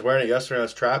 Yeah, I mean, I was wearing it yesterday when I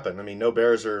was trapping. I mean, no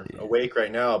bears are awake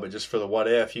right now, but just for the what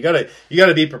if. You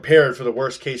gotta be prepared for the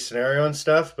worst case scenario and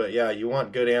stuff. But yeah, you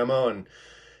want good ammo and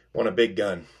want a big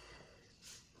gun.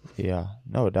 Yeah,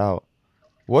 no doubt.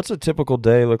 What's a typical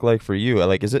day look like for you?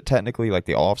 Like, is it technically like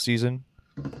the off season?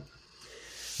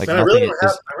 Like, man, I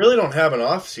really don't have an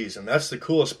off season. That's the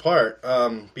coolest part.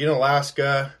 Being in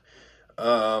Alaska,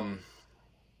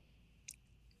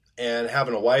 and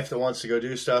having a wife that wants to go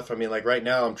do stuff. I mean, like right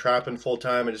now I'm trapping full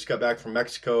time. I just got back from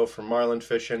Mexico from marlin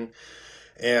fishing.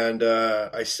 And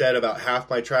I set about half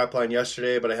my trap line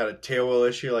yesterday, but I had a tail wheel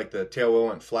issue. Like the tail wheel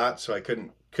went flat, so I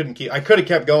couldn't keep. I could have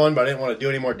kept going, but I didn't want to do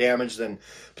any more damage than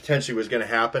potentially was going to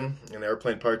happen. And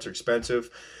airplane parts are expensive.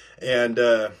 And,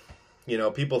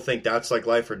 people think that's like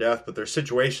life or death, but there's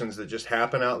situations that just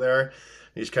happen out there.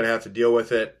 You just kind of have to deal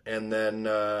with it. And then,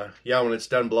 when it's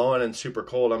done blowing and super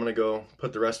cold, I'm going to go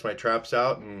put the rest of my traps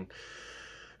out and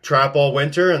trap all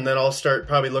winter. And then I'll start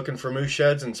probably looking for moose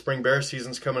sheds, and spring bear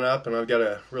season's coming up. And I've got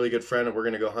a really good friend, and we're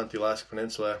going to go hunt the Alaska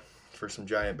Peninsula for some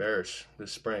giant bears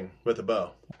this spring with a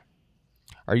bow.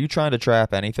 Are you trying to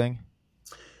trap anything?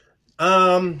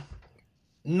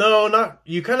 No, not.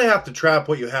 You kind of have to trap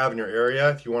what you have in your area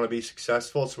if you want to be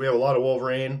successful. So we have a lot of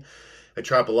wolverine. I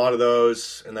trap a lot of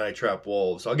those, and then I trap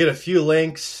wolves. I'll get a few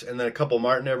lynx and then a couple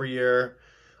marten every year.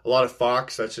 A lot of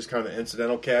fox, that's just kind of an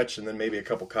incidental catch, and then maybe a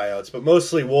couple coyotes. But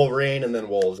mostly wolverine and then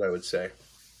wolves, I would say.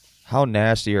 How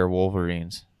nasty are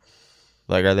wolverines?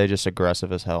 Like, are they just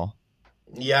aggressive as hell?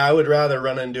 Yeah, I would rather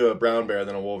run into a brown bear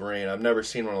than a wolverine. I've never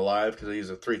seen one alive because I use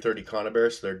a 330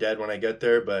 conibear, so they're dead when I get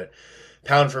there. But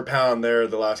pound for pound, they're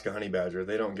the Alaska honey badger.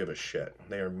 They don't give a shit.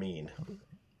 They are mean.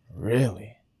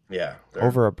 Really? Yeah.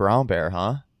 Over a brown bear,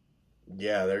 huh?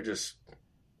 Yeah,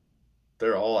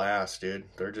 they're all ass, dude.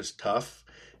 They're just tough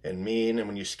and mean, and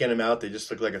when you skin them out, they just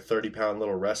look like a 30-pound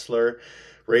little wrestler.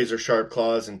 Razor sharp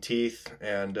claws and teeth,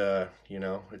 and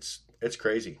it's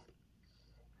crazy.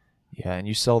 Yeah, and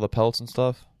you sell the pelts and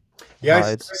stuff? Yeah,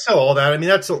 I sell all that. I mean,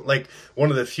 that's like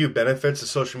one of the few benefits of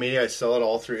social media. I sell it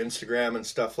all through Instagram and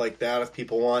stuff like that if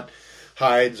people want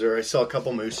hides, or I sell a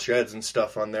couple moose sheds and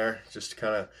stuff on there just to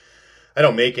kind of. I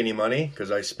don't make any money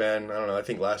because I spend, I don't know, I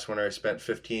think last winter I spent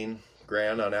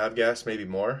 $15,000 on avgas, maybe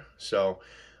more. So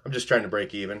I'm just trying to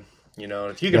break even.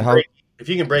 If you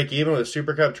can break even with a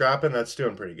Super Cub trapping, that's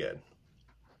doing pretty good.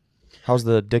 How's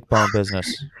the dick bone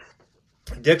business?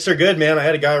 Dicks are good, man. I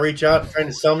had a guy reach out trying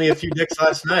to sell me a few dicks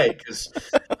last night because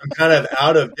I'm kind of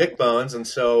out of dick bones. And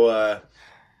so,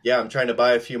 I'm trying to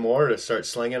buy a few more to start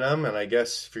slinging them. And I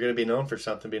guess if you're going to be known for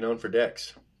something, be known for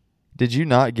dicks. Did you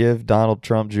not give Donald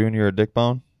Trump Jr. a dick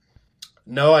bone?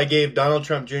 No, I gave Donald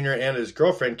Trump Jr. and his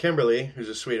girlfriend, Kimberly, who's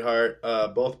a sweetheart,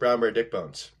 both brown bear dick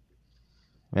bones.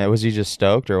 Man, was he just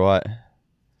stoked or what?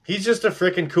 He's just a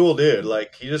freaking cool dude.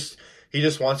 Like, he just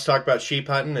wants to talk about sheep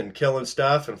hunting and killing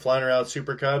stuff and flying around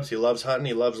Super Cubs. He loves hunting.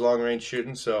 He loves long-range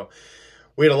shooting. So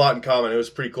we had a lot in common. It was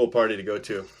a pretty cool party to go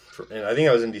to. And I think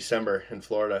I was in December in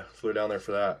Florida. Flew down there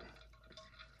for that.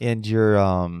 And you're,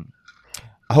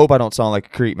 I hope I don't sound like a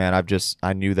creep, man.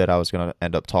 I knew that I was going to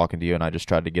end up talking to you, and I just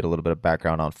tried to get a little bit of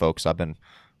background on folks.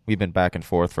 We've been back and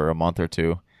forth for a month or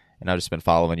two, and I've just been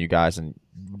following you guys. And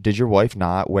did your wife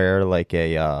not wear like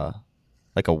a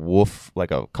wolf,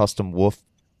 like a custom wolf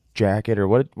jacket, or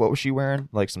what was she wearing?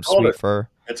 Like some sweet fur?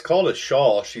 It's called a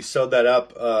shawl. She sewed that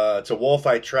up. It's a wolf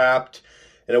I trapped,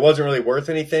 and it wasn't really worth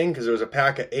anything because it was a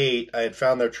pack of 8. I had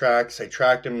found their tracks. I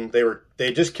tracked them.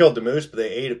 They just killed the moose, but they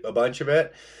ate a bunch of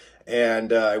it.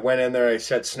 And I went in there, I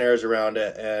set snares around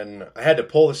it, and I had to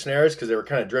pull the snares because they were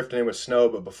kind of drifting in with snow.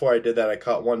 But before I did that, I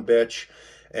caught one bitch,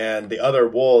 and the other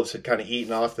wolves had kind of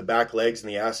eaten off the back legs and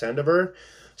the ass end of her.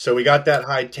 So we got that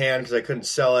hide tan because I couldn't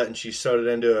sell it, and she sewed it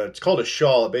into it's called a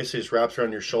shawl. It basically just wraps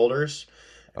around your shoulders.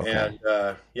 Okay.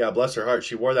 And yeah, bless her heart,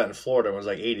 she wore that in Florida. It was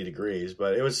like 80 degrees,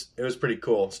 but it was pretty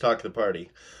cool. Let's talk to the party.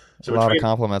 So a lot of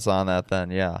compliments on that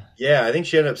then, yeah. Yeah, I think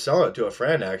she ended up selling it to a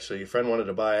friend, actually. A friend wanted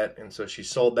to buy it, and so she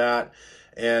sold that.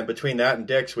 And between that and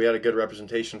Dick's, we had a good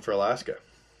representation for Alaska.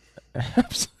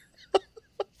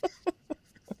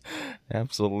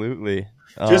 Absolutely.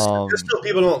 Just so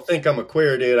people don't think I'm a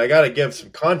queer dude, I got to give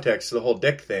some context to the whole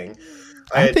Dick thing.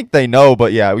 I think they know,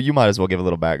 but yeah, you might as well give a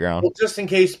little background. Well, just in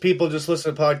case people just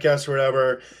listen to podcasts or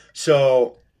whatever.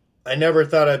 So I never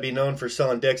thought I'd be known for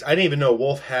selling dicks. I didn't even know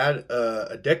wolf had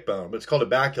a dick bone, but it's called a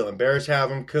baculum. Bears have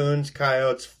them, coons,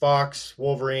 coyotes, fox,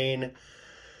 wolverine,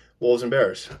 wolves, and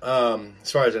bears.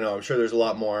 As far as I know, I'm sure there's a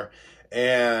lot more.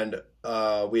 And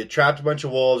we had trapped a bunch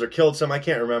of wolves or killed some, I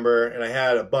can't remember, and I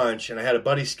had a bunch, and I had a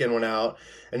buddy skin one out,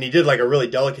 and he did like a really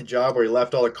delicate job where he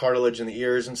left all the cartilage in the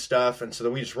ears and stuff, and so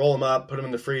then we just roll them up, put them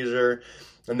in the freezer,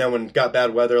 and then when it got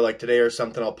bad weather like today or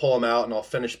something, I'll pull them out and I'll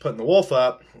finish putting the wolf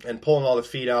up and pulling all the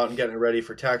feet out and getting it ready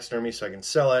for taxidermy so I can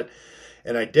sell it.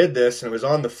 And I did this, and it was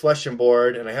on the fleshing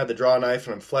board, and I had the draw knife,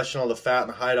 and I'm fleshing all the fat and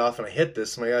the hide off, and I hit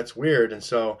this, and I'm like, that's weird, and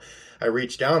so I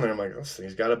reached down there, and I'm like, this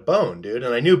thing's got a bone, dude,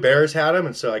 and I knew bears had them,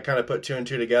 and so I kind of put 2 and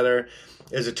 2 together.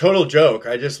 It was a total joke.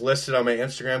 I just listed on my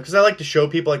Instagram, because I like to show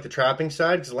people, like, the trapping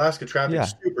side, because Alaska trapping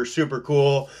is super, super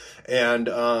cool, and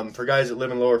for guys that live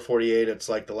in lower 48, it's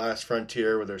like the last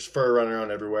frontier where there's fur running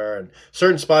around everywhere, and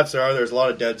certain spots there's a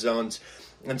lot of dead zones.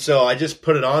 And so I just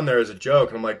put it on there as a joke.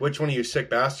 And I'm like, which one of you sick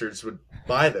bastards would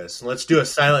buy this? And let's do a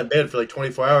silent bid for like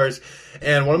 24 hours.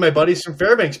 And one of my buddies from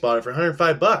Fairbanks bought it for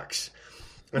 $105.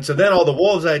 And so then all the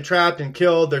wolves I trapped and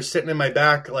killed, they're sitting in my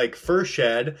back like fur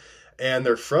shed and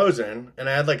they're frozen. And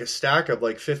I had like a stack of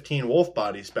like 15 wolf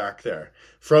bodies back there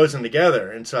frozen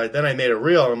together. And so then I made a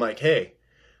reel and I'm like, hey,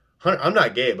 I'm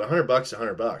not gay, but $100 is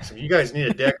 $100. If you guys need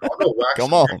a dick, I'll go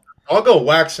whack I'll go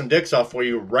whack some dicks off for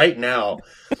you right now.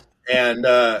 And,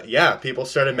 yeah, people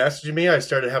started messaging me. I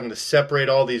started having to separate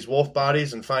all these wolf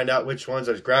bodies and find out which ones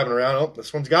I was grabbing around. Oh,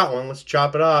 this one's got one. Let's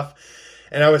chop it off.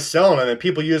 And I was selling them. And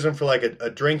people use them for, like, a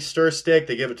drink stir stick.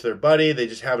 They give it to their buddy. They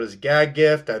just have it as a gag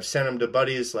gift. I've sent them to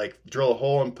buddies, like, drill a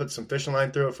hole and put some fishing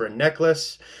line through it for a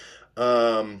necklace.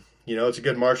 You know, it's a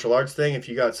good martial arts thing. If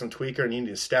you got some tweaker and you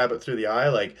need to stab it through the eye,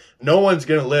 like, no one's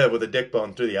going to live with a dick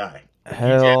bone through the eye.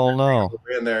 Hell no.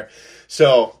 In there.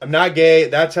 So I'm not gay.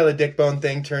 That's how the dick bone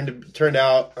thing turned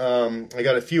out. I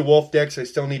got a few wolf dicks I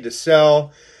still need to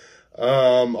sell.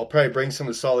 I'll probably bring some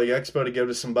to Salt Lake Expo to give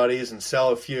to some buddies and sell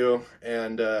a few.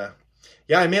 And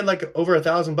yeah, I made like over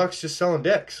 $1,000 just selling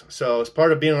dicks. So as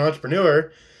part of being an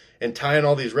entrepreneur and tying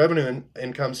all these revenue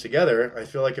incomes together, I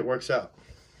feel like it works out.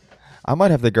 I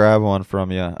might have to grab one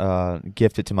from you,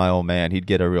 gift it to my old man. He'd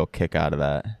get a real kick out of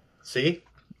that. See?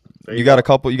 You got a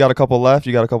couple left?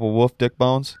 You got a couple wolf dick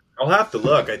bones? I'll have to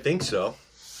look. I think so.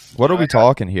 What are we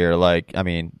talking here? Like, I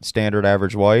mean, standard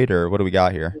average white, or what do we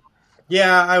got here?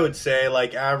 Yeah, I would say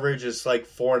like average is like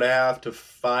 4.5 to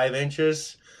 5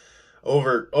 inches.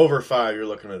 Over 5, you're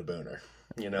looking at a booner.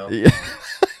 You know. Yeah.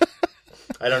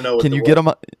 I don't know. Can you get them?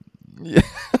 Yeah.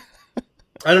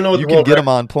 I don't know. What you can get them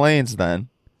on planes then.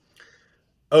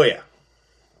 Oh yeah.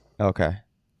 Okay.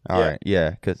 All right.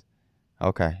 Yeah.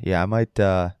 Okay. Yeah, I might.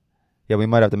 Yeah, we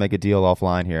might have to make a deal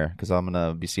offline here because I'm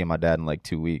gonna be seeing my dad in like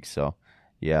 2 weeks. So,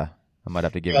 yeah, I might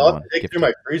have to give him one. I'll take through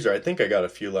my freezer. I think I got a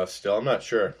few left still. I'm not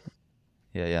sure.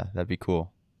 Yeah, that'd be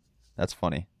cool. That's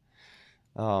funny.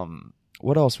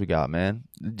 What else we got, man?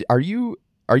 Are you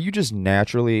just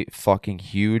naturally fucking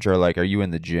huge, or like are you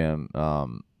in the gym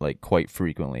like quite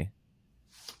frequently?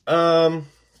 I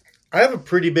have a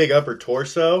pretty big upper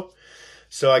torso.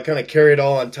 So I kind of carry it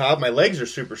all on top. My legs are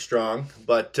super strong,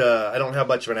 but I don't have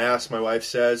much of an ass, my wife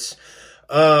says.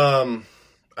 I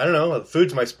don't know.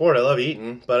 Food's my sport. I love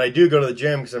eating. But I do go to the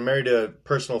gym because I'm married to a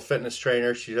personal fitness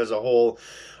trainer. She has a whole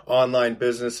online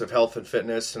business of health and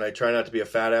fitness, and I try not to be a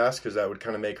fat ass because that would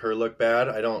kind of make her look bad.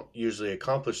 I don't usually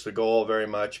accomplish the goal very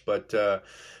much, but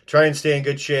try and stay in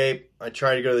good shape. I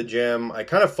try to go to the gym. I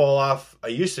kind of fall off. I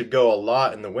used to go a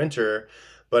lot in the winter,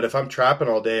 but if I'm trapping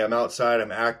all day, I'm outside,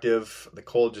 I'm active, the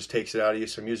cold just takes it out of you,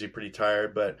 so I'm usually pretty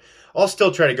tired, but I'll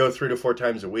still try to go 3 to 4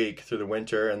 times a week through the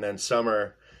winter, and then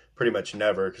summer, pretty much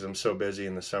never, because I'm so busy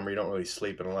in the summer. You don't really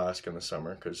sleep in Alaska in the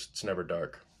summer because it's never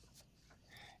dark.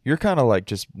 You're kind of like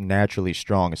just naturally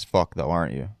strong as fuck, though,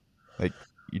 aren't you? Like,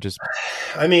 you just...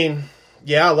 I mean,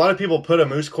 yeah, a lot of people put a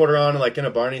moose quarter on, like in a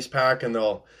Barney's pack, and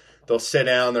they'll sit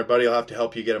down. Their buddy will have to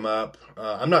help you get them up.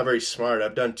 I'm not very smart.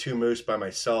 I've done 2 moose by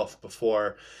myself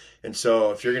before, and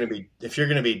so if you're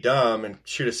gonna be dumb and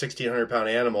shoot a 1,600-pound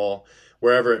animal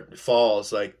wherever it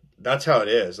falls, like that's how it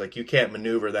is. Like you can't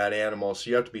maneuver that animal, so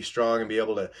you have to be strong and be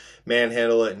able to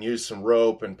manhandle it and use some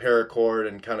rope and paracord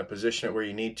and kind of position it where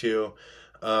you need to.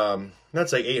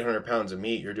 That's like 800 pounds of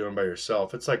meat you're doing by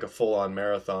yourself. It's like a full-on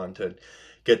marathon to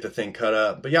get the thing cut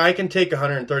up. But yeah, I can take a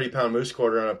 130-pound moose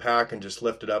quarter on a pack and just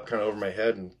lift it up kind of over my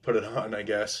head and put it on, I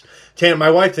guess. My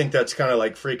wife thinks that's kind of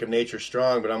like freak of nature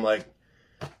strong, but I'm like,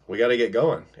 we got to get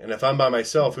going. And if I'm by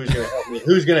myself, who's going to help me?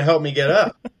 Who's going to help me get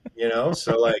up? You know?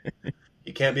 So like,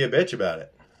 you can't be a bitch about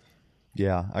it.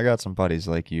 Yeah, I got some buddies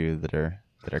like you that are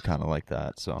kind of like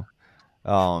that. So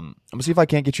I'm gonna see if I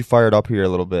can't get you fired up here a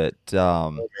little bit.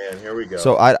 Oh man, here we go.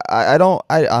 So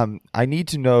I need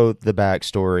to know the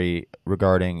backstory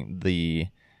regarding the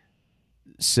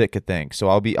Sitka thing. So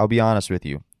I'll be honest with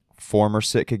you, former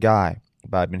Sitka guy,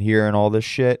 but I've been hearing all this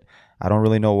shit. I don't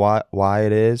really know why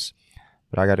it is,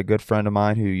 but I got a good friend of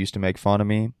mine who used to make fun of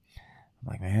me. I'm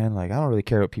like, man, like I don't really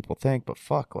care what people think, but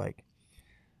fuck, like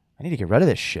I need to get rid of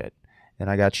this shit. And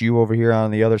I got you over here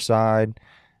on the other side.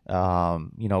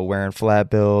 Wearing flat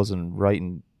bills and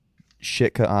writing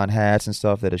shit on hats and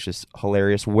stuff that is just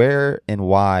hilarious. Where and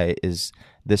why is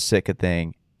this Sitka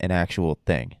thing an actual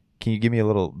thing? Can you give me a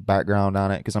little background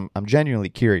on it? Because I'm genuinely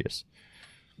curious.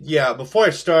 Yeah, before I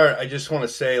start, I just want to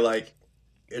say, like,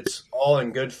 it's all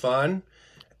in good fun.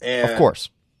 And of course.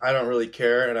 I don't really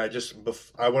care, and I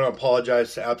want to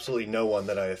apologize to absolutely no one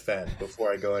that I offend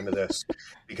before I go into this.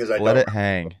 Because Let it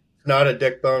hang. Not a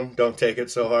dick bone. Don't take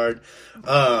it so hard.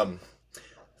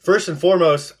 First and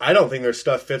foremost, I don't think their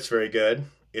stuff fits very good.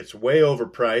 It's way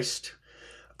overpriced.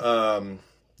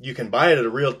 You can buy it at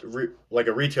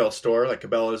a retail store, like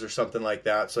Cabela's or something like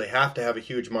that. So they have to have a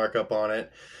huge markup on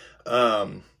it.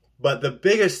 But the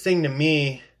biggest thing to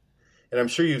me, and I'm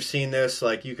sure you've seen this,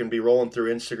 like you can be rolling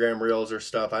through Instagram reels or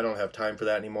stuff. I don't have time for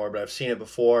that anymore, but I've seen it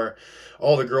before.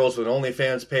 All the girls with an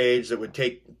OnlyFans page that would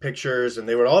take pictures, and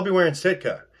they would all be wearing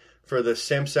Sitka for the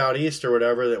simps out east or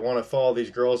whatever that want to follow these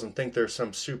girls and think they're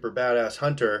some super badass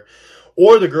hunter,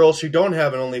 or the girls who don't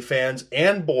have an OnlyFans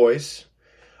and boys,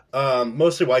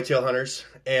 mostly whitetail hunters,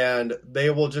 and they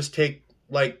will just take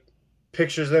like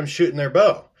pictures of them shooting their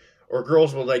bow, or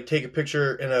girls will like take a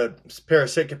picture in a pair of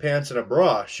Sitka pants and a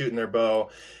bra shooting their bow.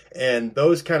 And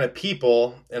those kind of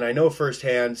people, and I know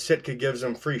firsthand, Sitka gives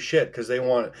them free shit because they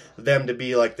want them to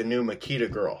be like the new Makita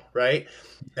girl, right?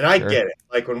 And I get it.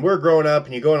 Like when we're growing up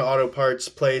and you go in an auto parts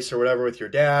place or whatever with your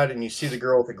dad and you see the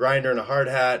girl with a grinder and a hard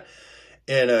hat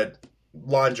and a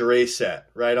lingerie set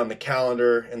right on the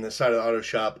calendar in the side of the auto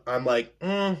shop, I'm like,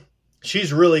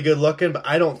 she's really good looking, but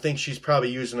I don't think she's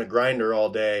probably using a grinder all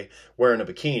day wearing a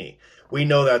bikini. We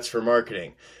know that's for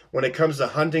marketing. When it comes to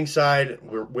hunting side,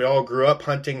 we all grew up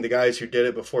hunting, the guys who did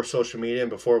it before social media and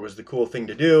before it was the cool thing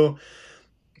to do.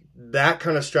 That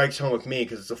kind of strikes home with me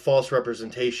because it's a false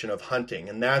representation of hunting.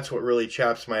 And that's what really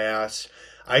chaps my ass.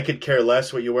 I could care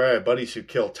less what you wear. I have buddies who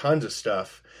kill tons of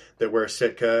stuff that wear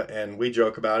Sitka, and we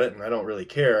joke about it, and I don't really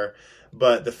care.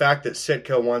 But the fact that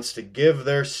Sitka wants to give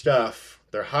their stuff,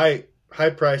 their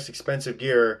high-priced, expensive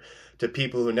gear, to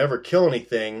people who never kill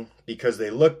anything because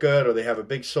they look good or they have a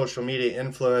big social media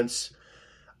influence,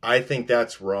 I think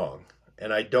that's wrong.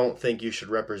 And I don't think you should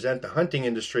represent the hunting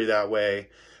industry that way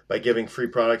by giving free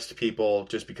products to people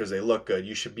just because they look good.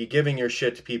 You should be giving your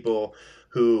shit to people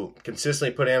who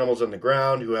consistently put animals on the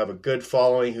ground, who have a good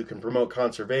following, who can promote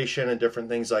conservation and different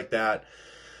things like that.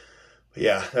 But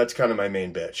yeah, that's kind of my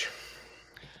main bitch.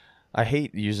 I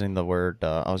hate using the word,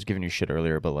 I was giving you shit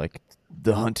earlier, but like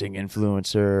the hunting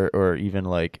influencer or even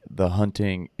like the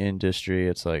hunting industry,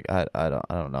 it's like, I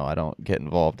don't know. I don't get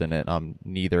involved in it. I'm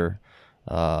neither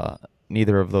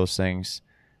of those things.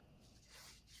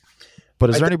 But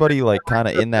is there anybody like kind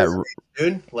of in that,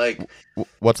 dude? Like,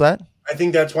 what's that? I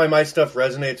think that's why my stuff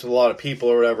resonates with a lot of people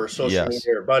or whatever, social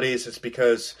media or buddies. It's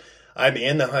because I'm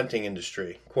in the hunting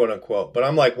industry, quote unquote. But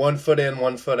I'm like 1 foot in,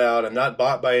 1 foot out. I'm not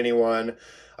bought by anyone.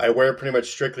 I wear pretty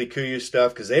much strictly KUIU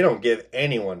stuff because they don't give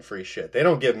anyone free shit. They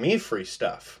don't give me free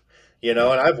stuff, and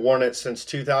I've worn it since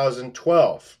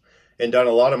 2012 and done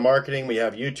a lot of marketing. We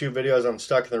have YouTube videos on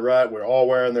Stuck in the Rut. We're all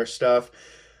wearing their stuff.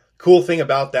 Cool thing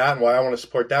about that and why I want to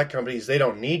support that company is they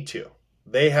don't need to.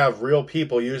 They have real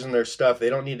people using their stuff.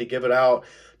 They don't need to give it out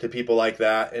to people like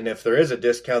that. And if there is a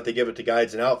discount, they give it to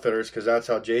guides and outfitters because that's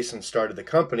how Jason started the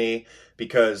company,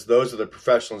 because those are the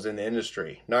professionals in the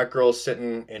industry, not girls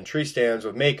sitting in tree stands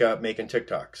with makeup making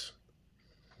TikToks.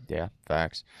 Yeah,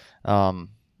 facts.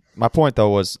 My point, though,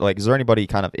 was, like, is there anybody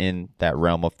kind of in that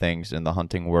realm of things in the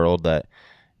hunting world that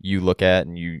you look at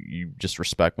and you just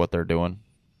respect what they're doing?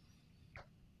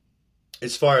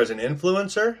 As far as an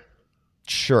influencer?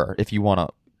 Sure, if you want to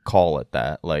call it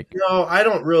that. Like, no, I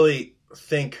don't really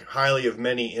think highly of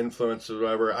many influencers or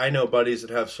whatever. I know buddies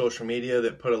that have social media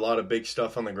that put a lot of big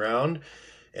stuff on the ground,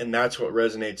 and that's what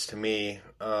resonates to me.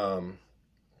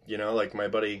 Like my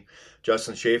buddy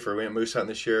Justin Schaefer, we went moose hunting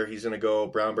this year. He's going to go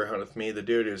brown bear hunt with me. The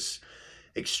dude is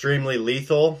extremely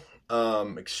lethal,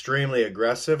 extremely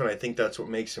aggressive, and I think that's what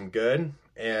makes him good.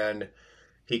 And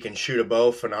he can shoot a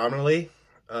bow phenomenally,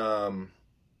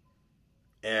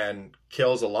 and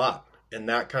kills a lot. And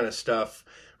that kind of stuff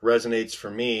resonates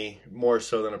for me more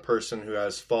so than a person who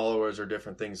has followers or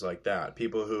different things like that.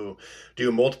 People who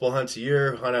do multiple hunts a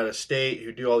year, hunt out of state,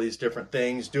 who do all these different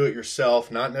things, do it yourself,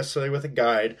 not necessarily with a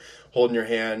guide holding your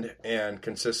hand, and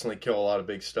consistently kill a lot of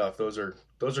big stuff. Those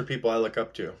are people I look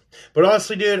up to. But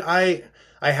honestly, dude, I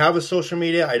have a social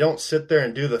media. I don't sit there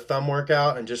and do the thumb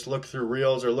workout and just look through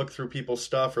reels or look through people's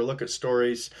stuff or look at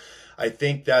stories. I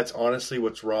think that's honestly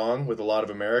what's wrong with a lot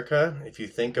of America. If you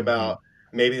think about,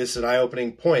 maybe this is an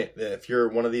eye-opening point, that if you're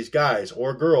one of these guys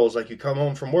or girls, like you come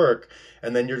home from work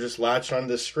and then you're just latched onto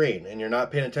this screen and you're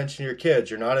not paying attention to your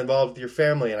kids, you're not involved with your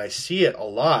family. And I see it a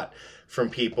lot from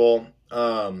people,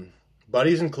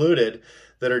 buddies included,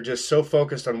 that are just so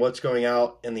focused on what's going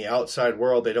out in the outside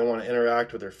world. They don't want to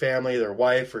interact with their family, their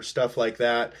wife, or stuff like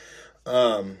that.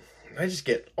 I just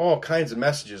get all kinds of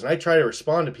messages, and I try to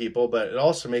respond to people, but it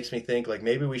also makes me think, like,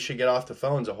 maybe we should get off the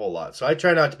phones a whole lot. So I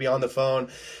try not to be on the phone.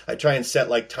 I try and set,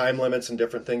 like, time limits and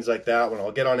different things like that. When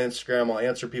I'll get on Instagram, I'll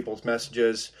answer people's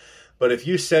messages. But if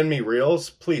you send me reels,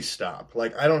 please stop.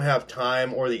 Like, I don't have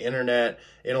time or the internet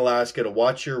in Alaska to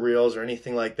watch your reels or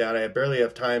anything like that. I barely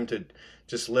have time to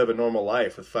just live a normal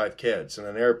life with 5 kids and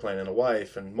an airplane and a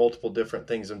wife and multiple different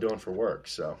things I'm doing for work,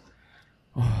 so...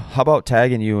 How about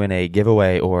tagging you in a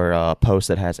giveaway or a post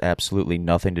that has absolutely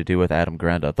nothing to do with Adam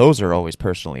Grenda? Those are always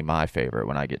personally my favorite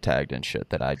when I get tagged in shit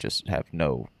that I just have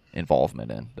no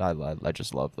involvement in. I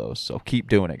just love those. So keep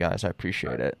doing it, guys. I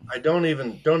appreciate it. I don't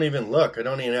even look. I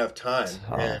don't even have time.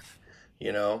 And,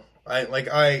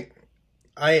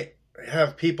 I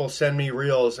have people send me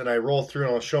reels and I roll through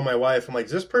and I'll show my wife. I'm like,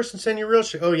 does this person send you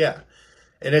reels? Oh yeah.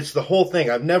 And it's the whole thing.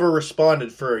 I've never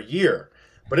responded for a year.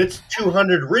 But it's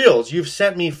 200 reels you've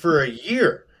sent me for a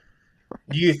year.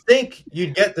 Do you think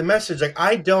you'd get the message? Like,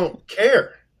 I don't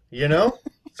care,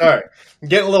 Sorry, I'm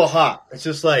getting a little hot. It's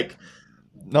just like...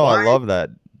 No, I love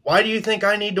that. Why do you think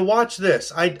I need to watch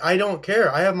this? I don't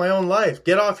care. I have my own life.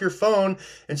 Get off your phone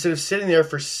instead of sitting there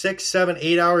for 6, 7,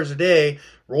 8 hours a day,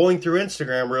 rolling through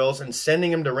Instagram reels and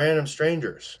sending them to random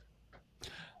strangers.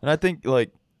 And I think,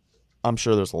 like, I'm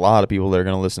sure there's a lot of people that are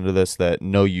going to listen to this that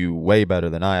know you way better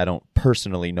than I. I don't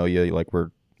personally know you. Like,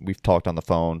 we've talked on the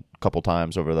phone a couple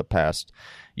times over the past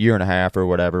year and a half or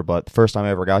whatever. But the first time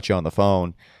I ever got you on the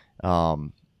phone,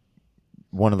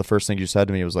 one of the first things you said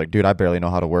to me was like, dude, I barely know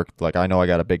how to work. Like, I know I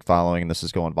got a big following and this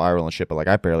is going viral and shit, but like,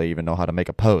 I barely even know how to make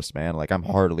a post, man. Like, I'm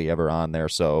hardly ever on there.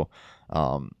 So,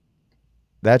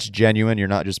 that's genuine. You're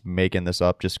not just making this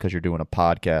up just because you're doing a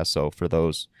podcast. So for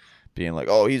those being like,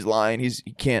 oh, he's lying, he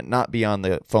can't not be on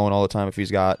the phone all the time if he's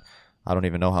got, I don't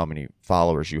even know how many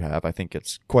followers you have. I think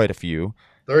it's quite a few.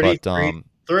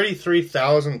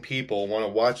 33,000 people want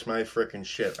to watch my freaking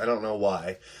shit. I don't know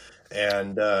why.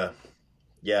 And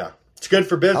yeah, it's good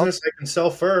for business. I can sell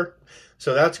fur,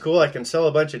 so that's cool. I can sell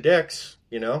a bunch of dicks,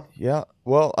 Yeah,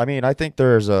 well, I mean, I think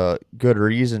there's a good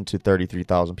reason to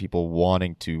 33,000 people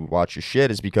wanting to watch your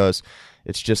shit is because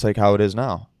it's just like how it is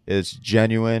now. It's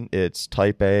genuine. It's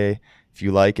type A. If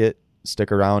you like it,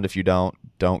 stick around. If you don't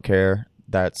care.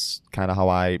 That's kind of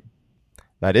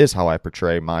that is how I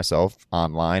portray myself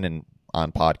online and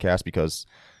on podcasts because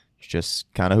it's just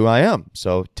kind of who I am.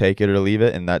 So take it or leave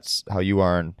it. And that's how you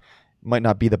are. And might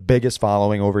not be the biggest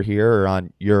following over here or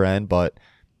on your end, but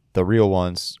the real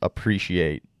ones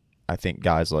appreciate, I think,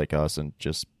 guys like us and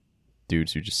just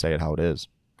dudes who just say it how it is.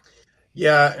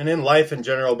 Yeah, and in life in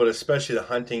general, but especially the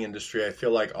hunting industry, I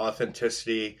feel like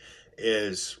authenticity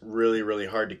is really, really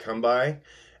hard to come by.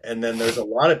 And then there's a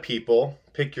lot of people,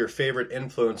 pick your favorite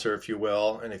influencer, if you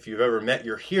will. And if you've ever met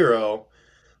your hero,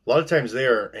 a lot of times they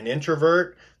are an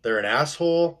introvert, they're an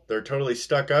asshole, they're totally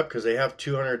stuck up because they have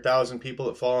 200,000 people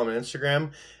that follow them on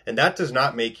Instagram. And that does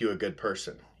not make you a good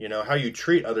person. You know, how you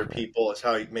treat other people is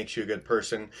how it makes you a good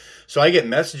person. So I get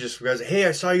messages from guys, hey,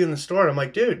 I saw you in the store. And I'm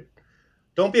like, dude,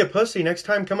 don't be a pussy. Next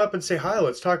time, come up and say hi.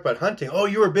 Let's talk about hunting. Oh,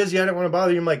 you were busy. I didn't want to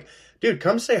bother you. I'm like, dude,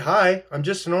 come say hi. I'm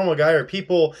just a normal guy. Or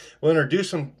people will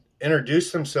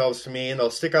introduce themselves to me and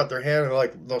they'll stick out their hand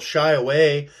and they'll shy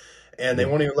away and they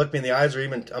won't even look me in the eyes or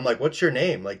even, I'm like, what's your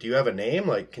name? Like, do you have a name?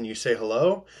 Like, can you say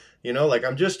hello? You know, like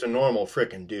I'm just a normal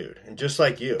freaking dude. And just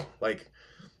like you, like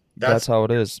that's how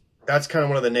it is. That's kind of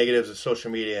one of the negatives of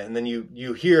social media. And then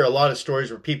you hear a lot of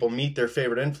stories where people meet their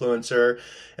favorite influencer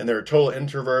and they're a total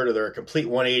introvert or they're a complete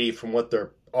 180 from what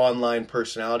their online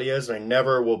personality is. And I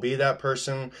never will be that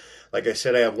person. Like I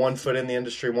said, I have 1 foot in the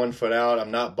industry, 1 foot out. I'm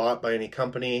not bought by any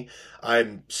company.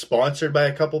 I'm sponsored by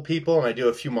a couple people and I do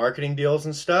a few marketing deals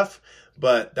and stuff.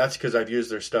 But that's because I've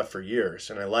used their stuff for years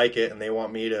and I like it and they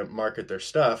want me to market their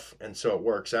stuff. And so it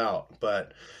works out.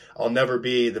 But I'll never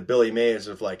be the Billy Mays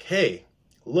of like, hey,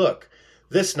 look,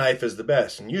 this knife is the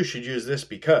best and you should use this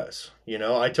because, you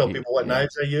know, I tell people what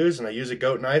knives I use and I use a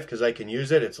goat knife because I can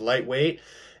use it. It's lightweight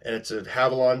and it's a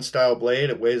Havalon style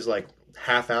blade. It weighs like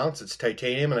 ½ ounce. It's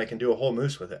titanium and I can do a whole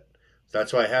moose with it.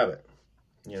 That's why I have it,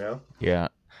 you know? Yeah.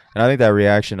 And I think that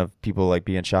reaction of people like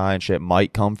being shy and shit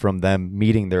might come from them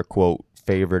meeting their quote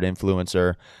favorite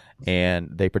influencer and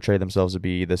they portray themselves to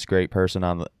be this great person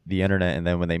on the internet and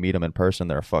then when they meet them in person,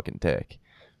 they're a fucking dick.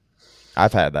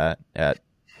 I've had that at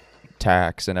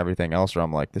tax and everything else where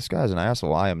I'm like, this guy's an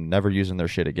asshole. I am never using their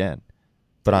shit again.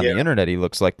 But on the internet, he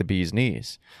looks like the bee's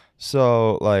knees.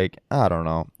 So, like, I don't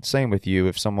know. Same with you.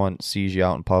 If someone sees you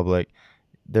out in public,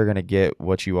 they're going to get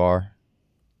what you are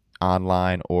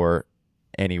online or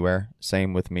anywhere.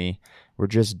 Same with me. We're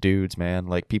just dudes, man.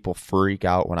 Like, people freak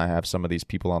out when I have some of these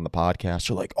people on the podcast.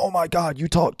 They're like, oh, my God, you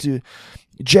talked to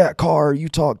Jack Carr. You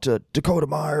talked to Dakota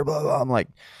Meyer, blah, blah. I'm like,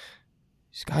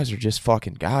 these guys are just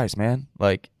fucking guys, man.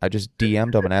 Like, I just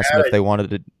DM'd them and asked them if they wanted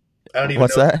to. I don't even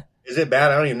What's know. that? Is it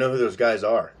bad? I don't even know who those guys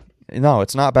are. No,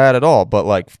 it's not bad at all. But,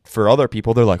 like, for other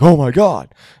people, they're like, oh, my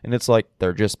God. And it's like,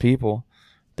 they're just people.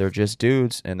 They're just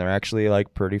dudes. And they're actually,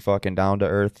 like, pretty fucking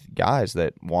down-to-earth guys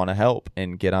that want to help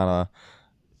and get on a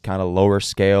kind of lower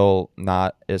scale,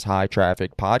 not as high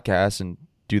traffic podcast and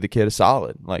do the kid a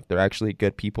solid. Like, they're actually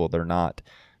good people. They're not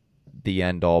the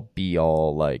end-all,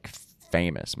 be-all, like,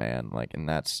 famous, man. Like, and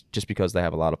that's just because they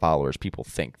have a lot of followers. People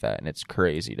think that, and it's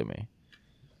crazy to me.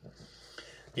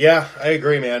 Yeah, I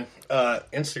agree, man.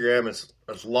 Instagram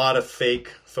there's a lot of fake,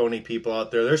 phony people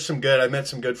out there. There's some good. I met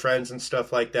some good friends and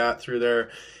stuff like that through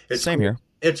there. It's Same cool. here.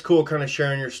 It's cool, kind of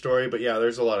sharing your story. But yeah,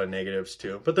 there's a lot of negatives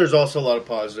too. But there's also a lot of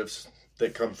positives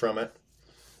that come from it.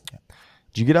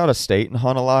 Did you get out of state and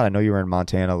hunt a lot? I know you were in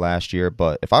Montana last year,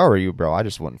 but if I were you, bro, I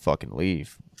just wouldn't fucking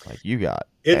leave. Like, you got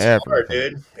It's everything. hard,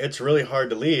 dude. It's really hard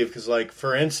to leave because, like,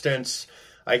 for instance,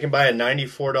 I can buy a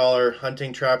 $94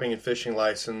 hunting, trapping, and fishing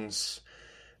license,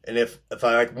 and if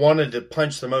I like wanted to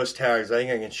punch the most tags, I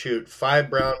think I can shoot 5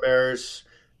 brown bears,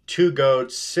 2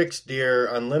 goats, 6 deer,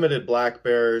 unlimited black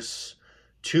bears,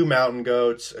 2 mountain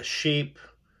goats, a sheep,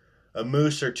 a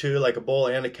moose or 2, like a bull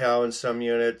and a cow in some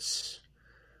units.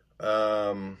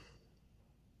 And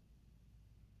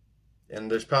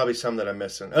there's probably some that I'm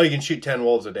missing. Oh, you can shoot 10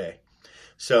 wolves a day.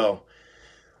 So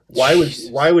why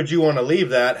would you want to leave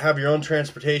that? Have your own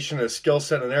transportation, a skill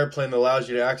set, an airplane that allows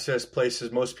you to access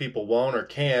places most people won't or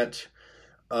can't.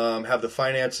 Have the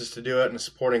finances to do it and a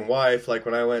supporting wife. Like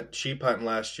when I went sheep hunting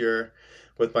last year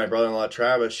with my brother-in-law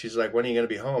Travis, she's like, when are you going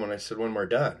to be home? And I said, when we're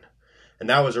done. And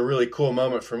that was a really cool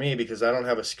moment for me because I don't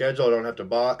have a schedule. I don't have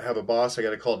to have a boss. I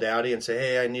got to call daddy and say,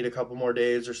 hey, I need a couple more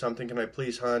days or something. Can I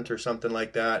please hunt or something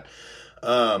like that?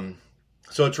 So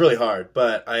it's really hard.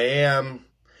 But I am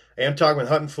talking with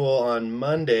Hunting Fool on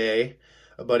Monday.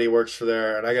 A buddy works for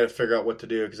there, and I got to figure out what to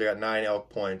do because I got 9 elk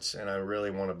points, and I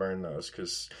really want to burn those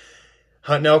because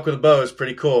hunting elk with a bow is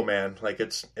pretty cool, man. Like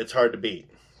it's hard to beat.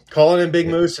 Calling in big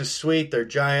moose is sweet. They're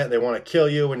giant. They want to kill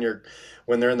you when they're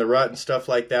in the rut and stuff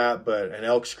like that. But an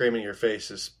elk screaming in your face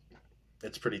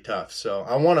it's pretty tough. So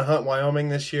I want to hunt Wyoming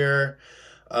this year.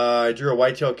 I drew a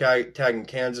whitetail tag in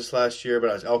Kansas last year, but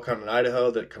I was elk hunting in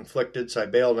Idaho that conflicted, so I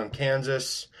bailed on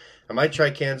Kansas. I might try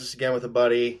Kansas again with a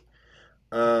buddy.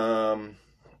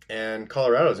 And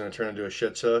Colorado's going to turn into a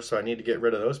shit show, so I need to get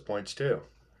rid of those points too,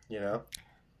 you know?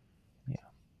 Yeah.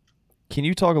 Can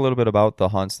you talk a little bit about the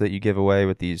hunts that you give away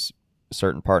with these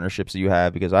certain partnerships that you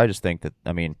have? Because I just think that,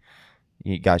 I mean,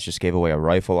 you guys just gave away a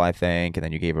rifle, I think, and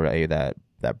then you gave away that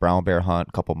brown bear hunt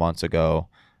a couple months ago.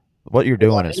 What you're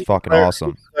doing is fucking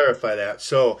awesome. Clarify that.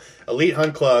 So, Elite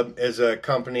Hunt Club is a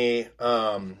company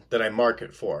that I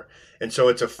market for, and so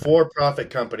it's a for-profit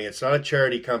company. It's not a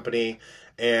charity company,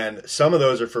 and some of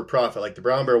those are for profit. Like the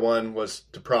brown bear one was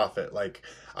to profit. Like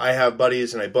I have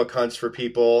buddies and I book hunts for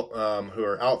people who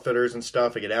are outfitters and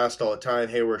stuff. I get asked all the time,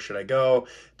 "Hey, where should I go?"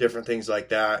 Different things like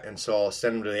that, and so I'll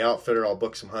send them to the outfitter. I'll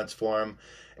book some hunts for them.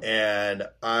 And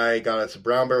I got us a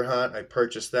brown bear hunt. I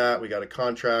purchased that. We got a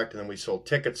contract, and then we sold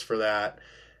tickets for that.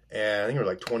 And I think it was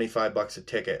like $25 a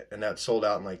ticket, and that sold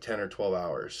out in like 10 or 12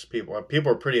 hours. People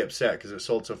were pretty upset because it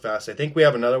sold so fast. I think we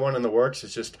have another one in the works.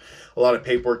 It's just a lot of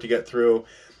paperwork to get through.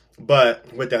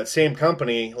 But with that same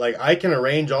company, like I can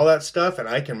arrange all that stuff, and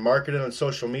I can market it on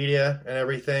social media and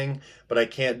everything, but I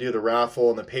can't do the raffle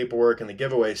and the paperwork and the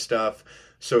giveaway stuff.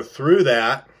 So through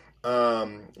that,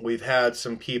 we've had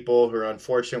some people who are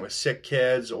unfortunate with sick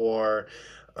kids, or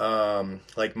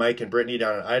like Mike and Brittany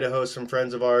down in Idaho, some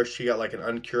friends of ours, she got like an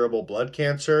uncurable blood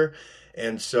cancer.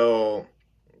 And so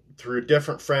through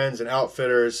different friends and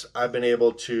outfitters, I've been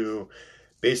able to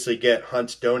basically get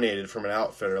hunts donated from an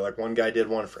outfitter. Like one guy did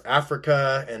one for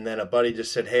Africa, and then a buddy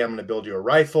just said, "Hey, I'm going to build you a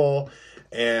rifle."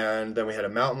 And then we had a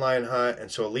mountain lion hunt. And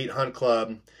so Elite Hunt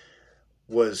Club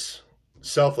was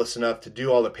selfless enough to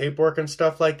do all the paperwork and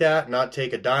stuff like that, not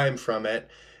take a dime from it.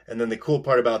 And then the cool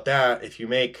part about that, if you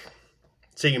make,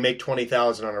 say you make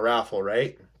 20,000 on a raffle,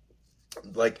 right?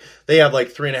 Like they have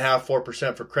like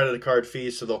 3.5-4% for credit card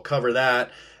fees, so they'll cover that,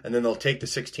 and then they'll take the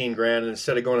 16 grand, and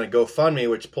instead of going to GoFundMe,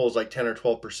 which pulls like 10 or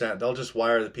 12%, they'll just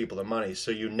wire the people the money. So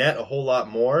you net a whole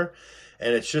lot more.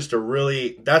 And it's just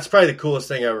that's probably the coolest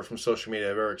thing ever from social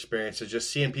media I've ever experienced, is just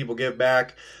seeing people give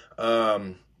back.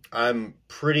 I'm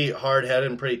pretty hard-headed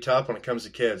and pretty tough when it comes to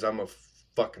kids. I'm a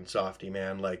fucking softy,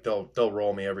 man. Like they'll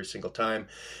roll me every single time,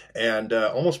 and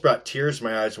almost brought tears to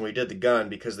my eyes when we did the gun,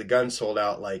 because the gun sold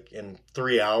out like in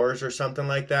 3 hours or something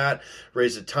like that.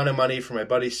 Raised a ton of money for my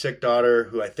buddy's sick daughter,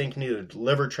 who I think needed a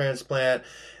liver transplant.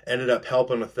 Ended up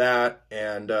helping with that,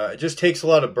 and it just takes a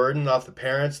lot of burden off the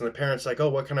parents. And the parents like, "Oh,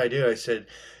 what can I do?" I said,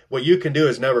 "What you can do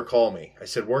is never call me." I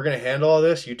said, "We're going to handle all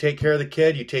this. You take care of the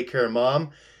kid. You take care of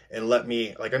mom." And let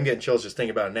me, like, I'm getting chills just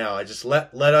thinking about it now. I just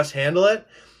let us handle it.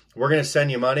 We're going to send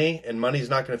you money, and money's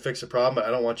not going to fix the problem, but I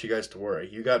don't want you guys to worry.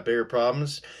 You got bigger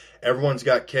problems. Everyone's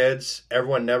got kids.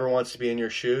 Everyone never wants to be in your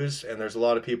shoes, and there's a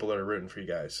lot of people that are rooting for you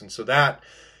guys. And so that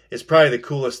is probably the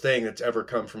coolest thing that's ever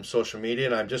come from social media,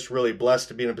 and I'm just really blessed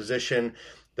to be in a position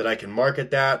that I can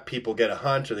market that. People get a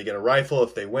hunt or they get a rifle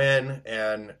if they win,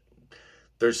 and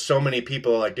there's so many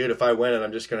people like, "Dude, if I win it,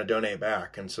 I'm just going to donate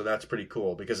back." And so that's pretty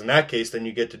cool, because in that case, then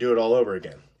you get to do it all over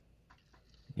again.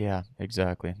 Yeah,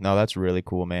 exactly. No, that's really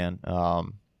cool, man.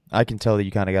 I can tell that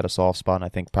you kind of got a soft spot, and I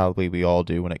think probably we all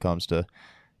do when it comes to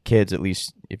kids. At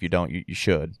least if you don't, you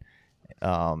should.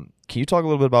 Can you talk a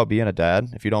little bit about being a dad,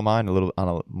 if you don't mind, a little on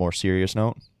a more serious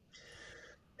note?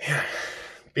 Yeah,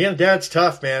 being a dad's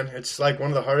tough, man. It's like one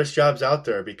of the hardest jobs out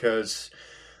there, because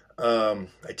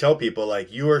I tell people,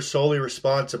 like, you are solely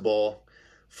responsible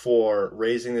for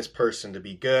raising this person to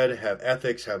be good, have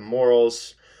ethics, have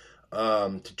morals,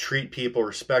 to treat people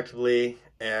respectfully,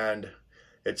 and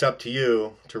it's up to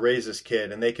you to raise this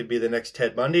kid. And they could be the next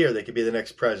Ted Bundy, or they could be the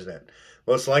next president.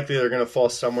 Most likely they're going to fall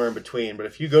somewhere in between. But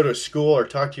if you go to a school or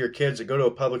talk to your kids or go to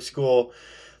a public school,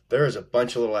 there is a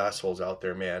bunch of little assholes out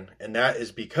there, man. And that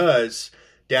is because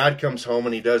dad comes home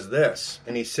and he does this,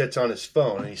 and he sits on his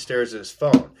phone and he stares at his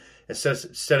phone.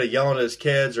 Instead of yelling at his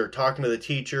kids or talking to the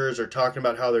teachers or talking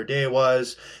about how their day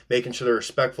was, making sure they're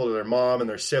respectful to their mom and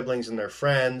their siblings and their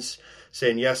friends,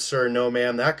 saying yes sir, no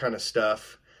ma'am, that kind of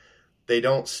stuff, they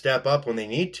don't step up when they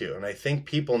need to. And I think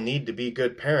people need to be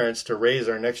good parents to raise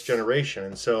our next generation.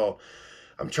 And so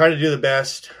I'm trying to do the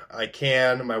best I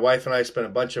can. My wife and I spent a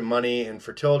bunch of money in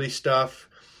fertility stuff,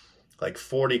 like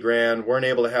 40 grand. Weren't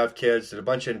able to have kids, did a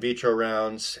bunch of in vitro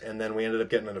rounds, and then we ended up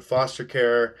getting into foster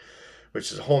care,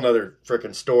 which is a whole nother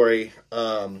freaking story,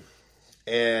 and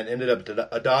ended up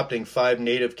adopting 5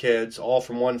 native kids, all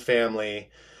from one family,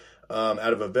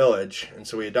 out of a village. And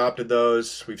so we adopted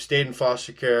those. We've stayed in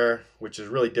foster care, which is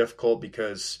really difficult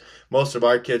because most of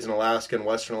our kids in Alaska and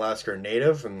Western Alaska are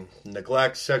native, and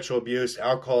neglect, sexual abuse,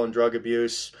 alcohol and drug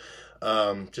abuse,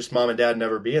 just mom and dad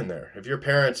never being there.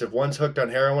 If one's hooked on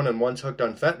heroin and one's hooked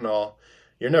on fentanyl,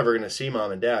 you're never going to see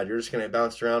mom and dad. You're just going to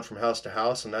bounce around from house to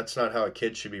house, and that's not how a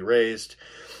kid should be raised.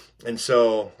 And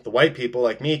so the white people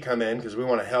like me come in because we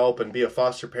want to help and be a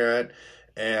foster parent.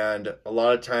 And a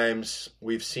lot of times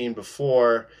we've seen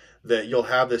before that you'll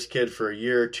have this kid for a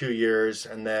year, 2 years,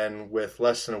 and then with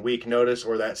less than a week notice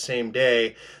or that same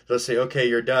day, they'll say, okay,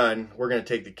 you're done. We're going to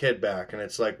take the kid back. And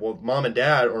it's like, well, mom and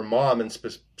dad, or mom and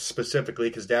specifically,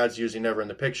 because dad's usually never in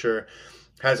the picture,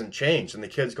 hasn't changed. And the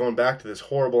kid's going back to this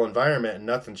horrible environment and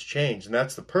nothing's changed. And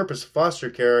that's the purpose of foster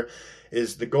care,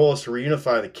 is the goal is to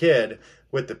reunify the kid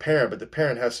with the parent, but the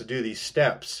parent has to do these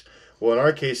steps. Well, in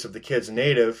our case, if the kid's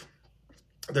native,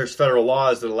 there's federal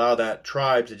laws that allow that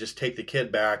tribe to just take the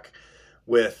kid back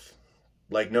with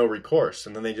like no recourse,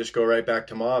 and then they just go right back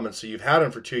to mom. And so you've had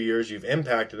them for 2 years, you've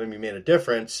impacted them, you made a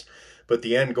difference, but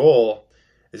the end goal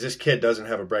is this kid doesn't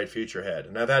have a bright future ahead.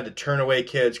 And I've had to turn away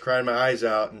kids, crying my eyes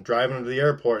out, and driving them to the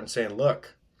airport and saying,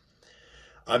 look,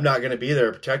 I'm not going to be there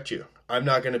to protect you. I'm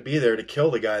not going to be there to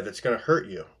kill the guy that's going to hurt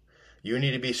you. You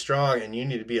need to be strong, and you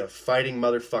need to be a fighting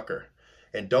motherfucker.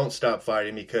 And don't stop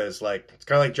fighting, because like it's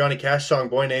kind of like Johnny Cash song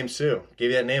 "Boy Named Sue."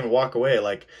 Give you that name and walk away.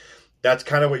 Like that's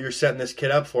kind of what you're setting this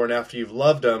kid up for. And after you've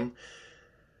loved him,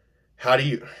 how do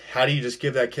you just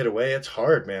give that kid away? It's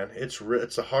hard, man. It's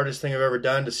the hardest thing I've ever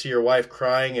done, to see your wife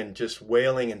crying and just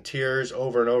wailing in tears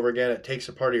over and over again. It takes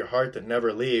a part of your heart that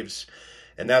never leaves,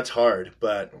 and that's hard.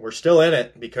 But we're still in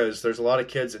it, because there's a lot of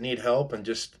kids that need help and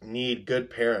just need good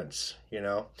parents. You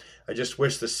know, I just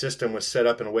wish the system was set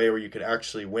up in a way where you could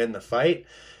actually win the fight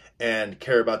and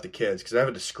care about the kids. Because I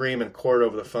have to scream in court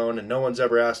over the phone, and no one's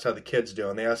ever asked how the kid's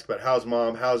doing. They ask about how's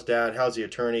mom, how's dad, how's the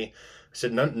attorney. I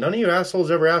said, none of you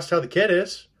assholes ever asked how the kid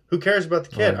is. Who cares about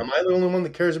the kid? Right. Am I the only one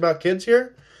that cares about kids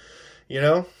here? You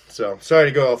know? So, sorry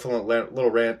to go off on a little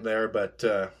rant there, but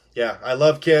yeah, I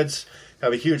love kids.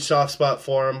 Have a huge soft spot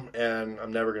for them, and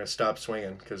I'm never going to stop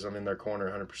swinging, because I'm in their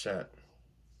corner 100%.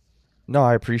 No,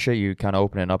 I appreciate you kind of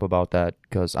opening up about that,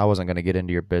 because I wasn't going to get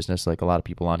into your business. Like, a lot of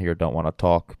people on here don't want to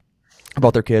talk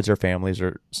about their kids or families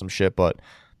or some shit, but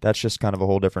that's just kind of a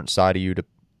whole different side of you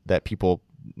that people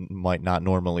might not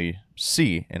normally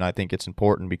see. And I think it's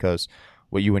important, because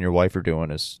what you and your wife are doing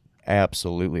is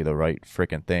absolutely the right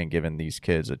freaking thing, giving these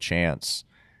kids a chance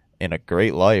in a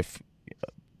great life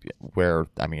where,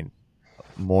 I mean,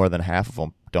 more than half of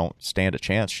them don't stand a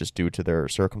chance just due to their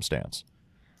circumstance.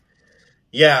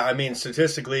 Yeah, I mean,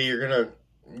 statistically,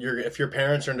 if your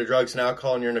parents are into drugs and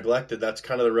alcohol and you're neglected, that's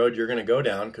kind of the road you're going to go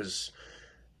down, because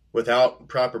without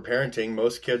proper parenting,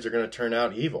 most kids are going to turn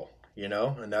out evil, you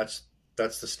know, and that's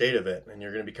the state of it. And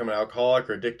you're going to become an alcoholic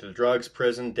or addicted to drugs,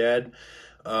 prison, dead.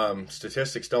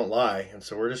 Statistics don't lie. And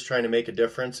so we're just trying to make a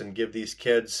difference and give these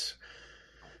kids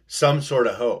some sort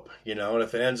of hope, you know, and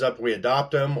if it ends up we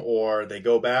adopt them or they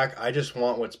go back, I just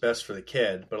want what's best for the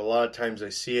kid. But a lot of times I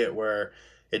see it where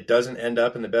it doesn't end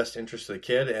up in the best interest of the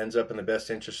kid. It ends up in the best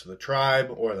interest of the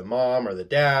tribe or the mom or the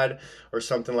dad or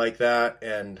something like that.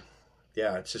 And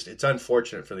yeah, it's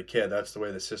unfortunate for the kid. That's the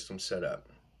way the system's set up.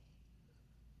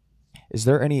 Is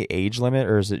there any age limit,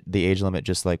 or is it the age limit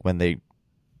just like when they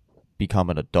become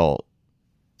an adult?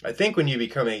 I think when you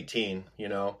become 18, you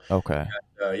know. Okay.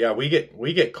 And, yeah, we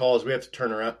get calls we have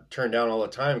to turn down all the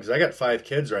time, because I got 5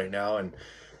 kids right now, and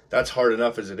that's hard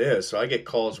enough as it is. So I get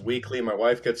calls weekly. My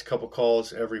wife gets a couple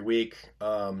calls every week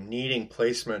needing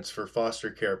placements for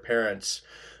foster care parents.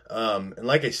 And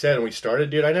like I said, when we started,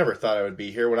 dude, I never thought I would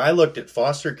be here. When I looked at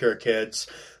foster care kids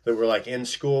that were like in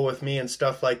school with me and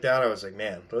stuff like that, I was like,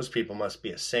 man, those people must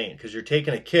be a saint, because you're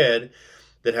taking a kid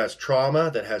that has trauma,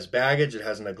 that has baggage, that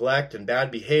has neglect and bad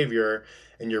behavior,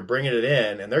 and you're bringing it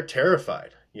in, and they're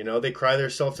terrified. You know, they cry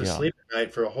themselves to sleep at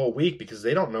night for a whole week, because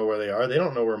they don't know where they are. They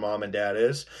don't know where mom and dad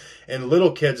is. And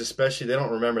little kids especially, they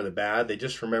don't remember the bad. They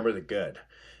just remember the good.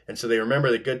 And so they remember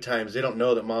the good times. They don't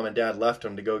know that mom and dad left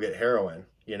them to go get heroin,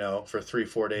 you know, for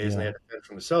 3-4 days, and they had to fend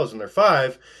for themselves. When they're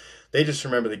 5, they just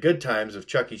remember the good times of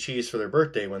Chuck E. Cheese for their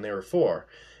birthday when they were 4.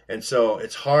 And so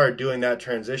it's hard doing that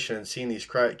transition and seeing these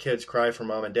kids cry for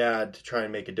mom and dad to try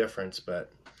and make a difference.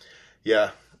 But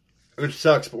yeah, it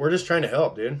sucks, but we're just trying to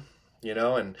help, dude. You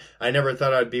know, and I never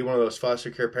thought I'd be one of those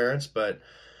foster care parents, but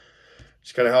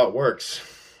it's kind of how it works.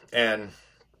 And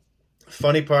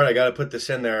funny part, I got to put this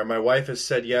in there. My wife has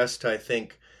said yes to, I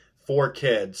think, 4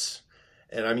 kids,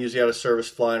 and I'm usually out of service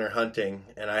flying or hunting,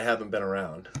 and I haven't been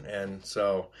around. And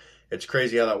so it's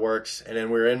crazy how that works. And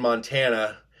then we were in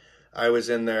Montana. I was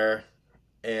in there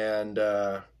and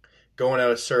going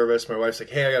out of service. My wife's like,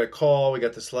 hey, I got a call. We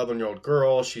got this 11-year-old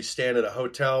girl. She's staying at a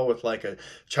hotel with like a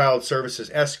child services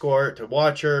escort to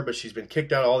watch her, but she's been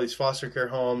kicked out of all these foster care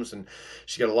homes, and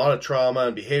she's got a lot of trauma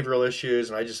and behavioral issues.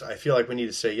 And I feel like we need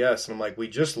to say yes. And I'm like, we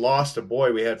just lost a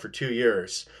boy we had for 2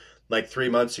 years, like 3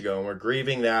 months ago, and we're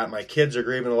grieving that. My kids are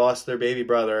grieving the loss of their baby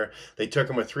brother. They took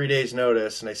him with 3 days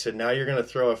notice, and I said, now you're going to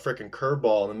throw a freaking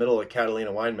curveball in the middle of a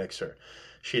Catalina wine mixer.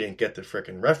 She didn't get the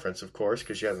frickin' reference, of course,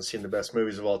 because she hasn't seen the best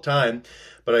movies of all time.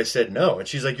 But I said no. And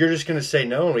she's like, you're just going to say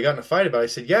no? And we got in a fight about it. I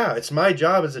said, yeah, it's my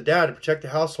job as a dad to protect the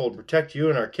household, protect you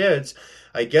and our kids.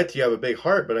 I get you have a big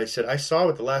heart, but I said, I saw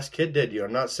what the last kid did to you.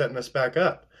 I'm not setting us back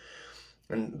up.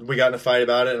 And we got in a fight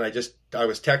about it, and I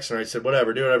was texting her. I said,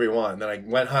 whatever, do whatever you want. And then I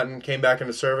went hunting, came back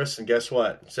into service, and guess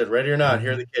what? Said, ready or not,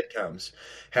 here the kid comes.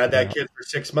 Had that kid for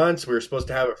 6 months. We were supposed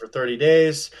to have it for 30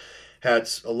 days. Had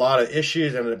a lot of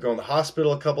issues. Ended up going to the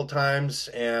hospital a couple times,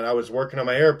 and I was working on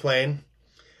my airplane.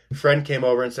 A friend came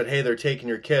over and said, hey, they're taking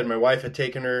your kid. My wife had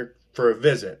taken her for a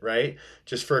visit, right?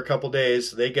 Just for a couple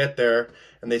days. They get there,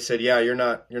 and they said, yeah, you're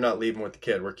not leaving with the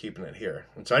kid. We're keeping it here.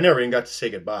 And so I never even got to say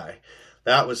goodbye.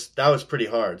 That was pretty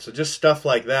hard. So just stuff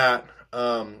like that.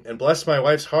 And bless my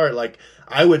wife's heart, like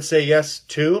I would say yes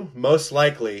to, most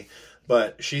likely,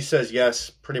 but she says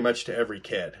yes pretty much to every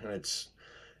kid. And it's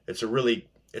a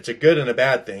good and a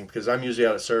bad thing, because I'm usually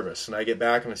out of service. And I get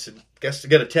back and I said,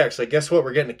 get a text, like, guess what?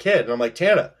 We're getting a kid. And I'm like,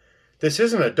 Tana, this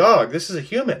isn't a dog. This is a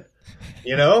human,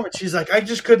 And she's like, I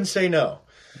just couldn't say no.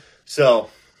 So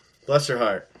bless her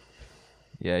heart.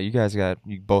 Yeah,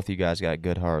 both you guys got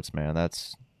good hearts, man.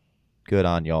 That's good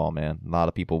on y'all, man. A lot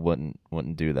of people wouldn't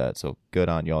do that, so good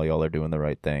on y'all. Y'all are doing the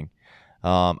right thing.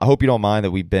 I hope you don't mind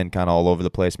that we've been kind of all over the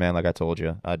place, man. Like I told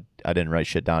you, I didn't write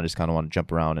shit down. I just kind of want to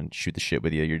jump around and shoot the shit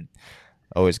with you. You're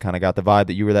always kind of got the vibe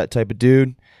that you were that type of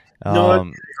dude. No,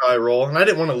 that's how I roll, and I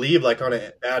didn't want to leave like on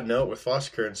a bad note with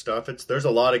foster care and stuff. There's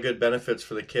a lot of good benefits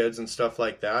for the kids and stuff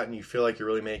like that, and you feel like you're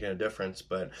really making a difference,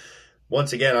 but.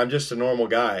 Once again, I'm just a normal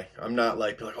guy. I'm not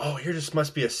like, oh, you just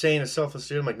must be a saint, a selfless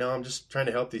dude. I'm like, no, I'm just trying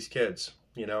to help these kids.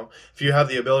 If you have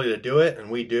the ability to do it, and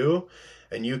we do,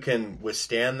 and you can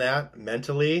withstand that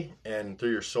mentally and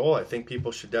through your soul, I think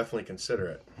people should definitely consider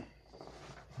it.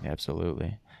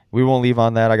 Absolutely. We won't leave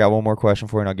on that. I got one more question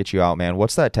for you, and I'll get you out, man.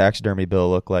 What's that taxidermy bill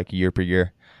look like year per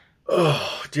year?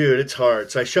 Oh, dude, it's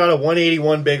hard. So I shot a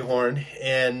 181 bighorn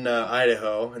in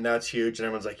Idaho, and that's huge. And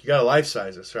everyone's like, you got to life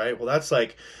size this, right? Well, that's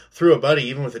like, through a buddy,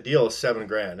 even with a deal, is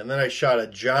 $7,000. And then I shot a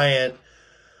giant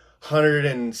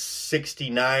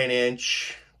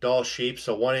 169-inch Dall sheep,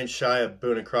 so 1 inch shy of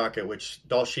Boone and Crockett, which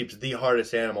Dall sheep's the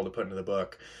hardest animal to put into the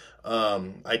book.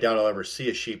 I doubt I'll ever see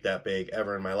a sheep that big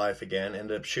ever in my life again.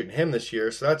 Ended up shooting him this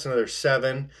year, so that's another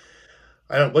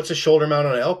 $7,000. What's a shoulder mount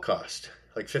on an elk cost?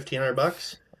 Like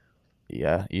 $1,500?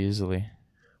 Yeah, easily.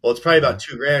 Well, it's probably about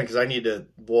 $2,000 because I need to.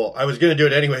 Well, I was going to do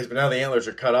it anyways, but now the antlers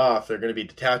are cut off. They're going to be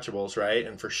detachables, right?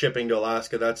 And for shipping to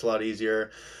Alaska, that's a lot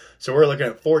easier. So we're looking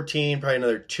at 14, probably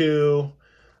another 2.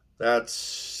 That's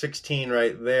 16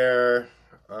 right there.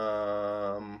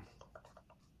 I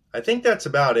think that's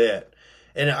about it.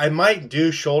 And I might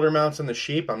do shoulder mounts on the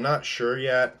sheep. I'm not sure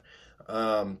yet.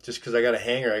 Just because I got a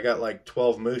hanger. I got like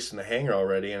 12 moose in the hanger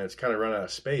already, and it's kind of run out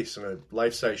of space. And a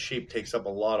life-size sheep takes up a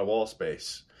lot of wall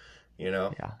space,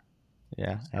 Yeah,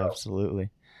 so,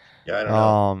 absolutely. Yeah, I don't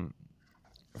know.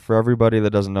 For everybody that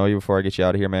doesn't know you, before I get you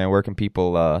out of here, man, where can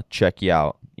people check you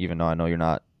out? Even though I know you're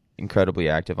not incredibly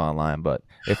active online, but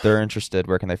if they're interested,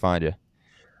 where can they find you?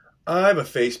 I have a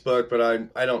Facebook, but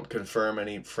I don't confirm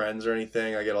any friends or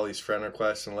anything. I get all these friend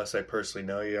requests. Unless I personally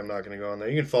know you, I'm not going to go on there.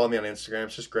 You can follow me on Instagram.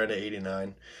 It's just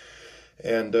Grenda89.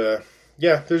 And,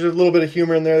 there's a little bit of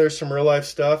humor in there. There's some real life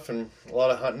stuff and a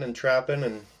lot of hunting and trapping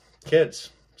and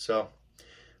kids. So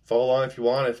follow along if you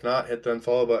want. If not, hit the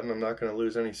unfollow button. I'm not going to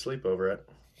lose any sleep over it.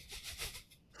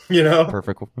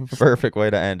 Perfect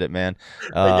way to end it, man.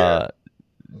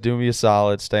 Do me a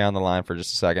solid. Stay on the line for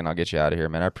just a second. I'll get you out of here,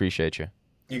 man. I appreciate you.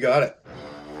 You got it.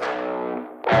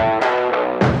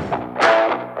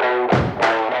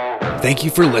 Thank you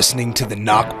for listening to the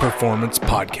Knock Performance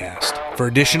Podcast. For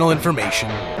additional information,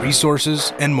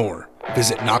 resources, and more,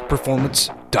 visit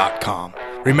knockperformance.com.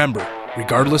 Remember,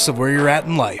 regardless of where you're at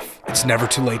in life, it's never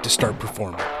too late to start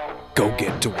performing. Go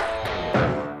get to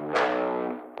work.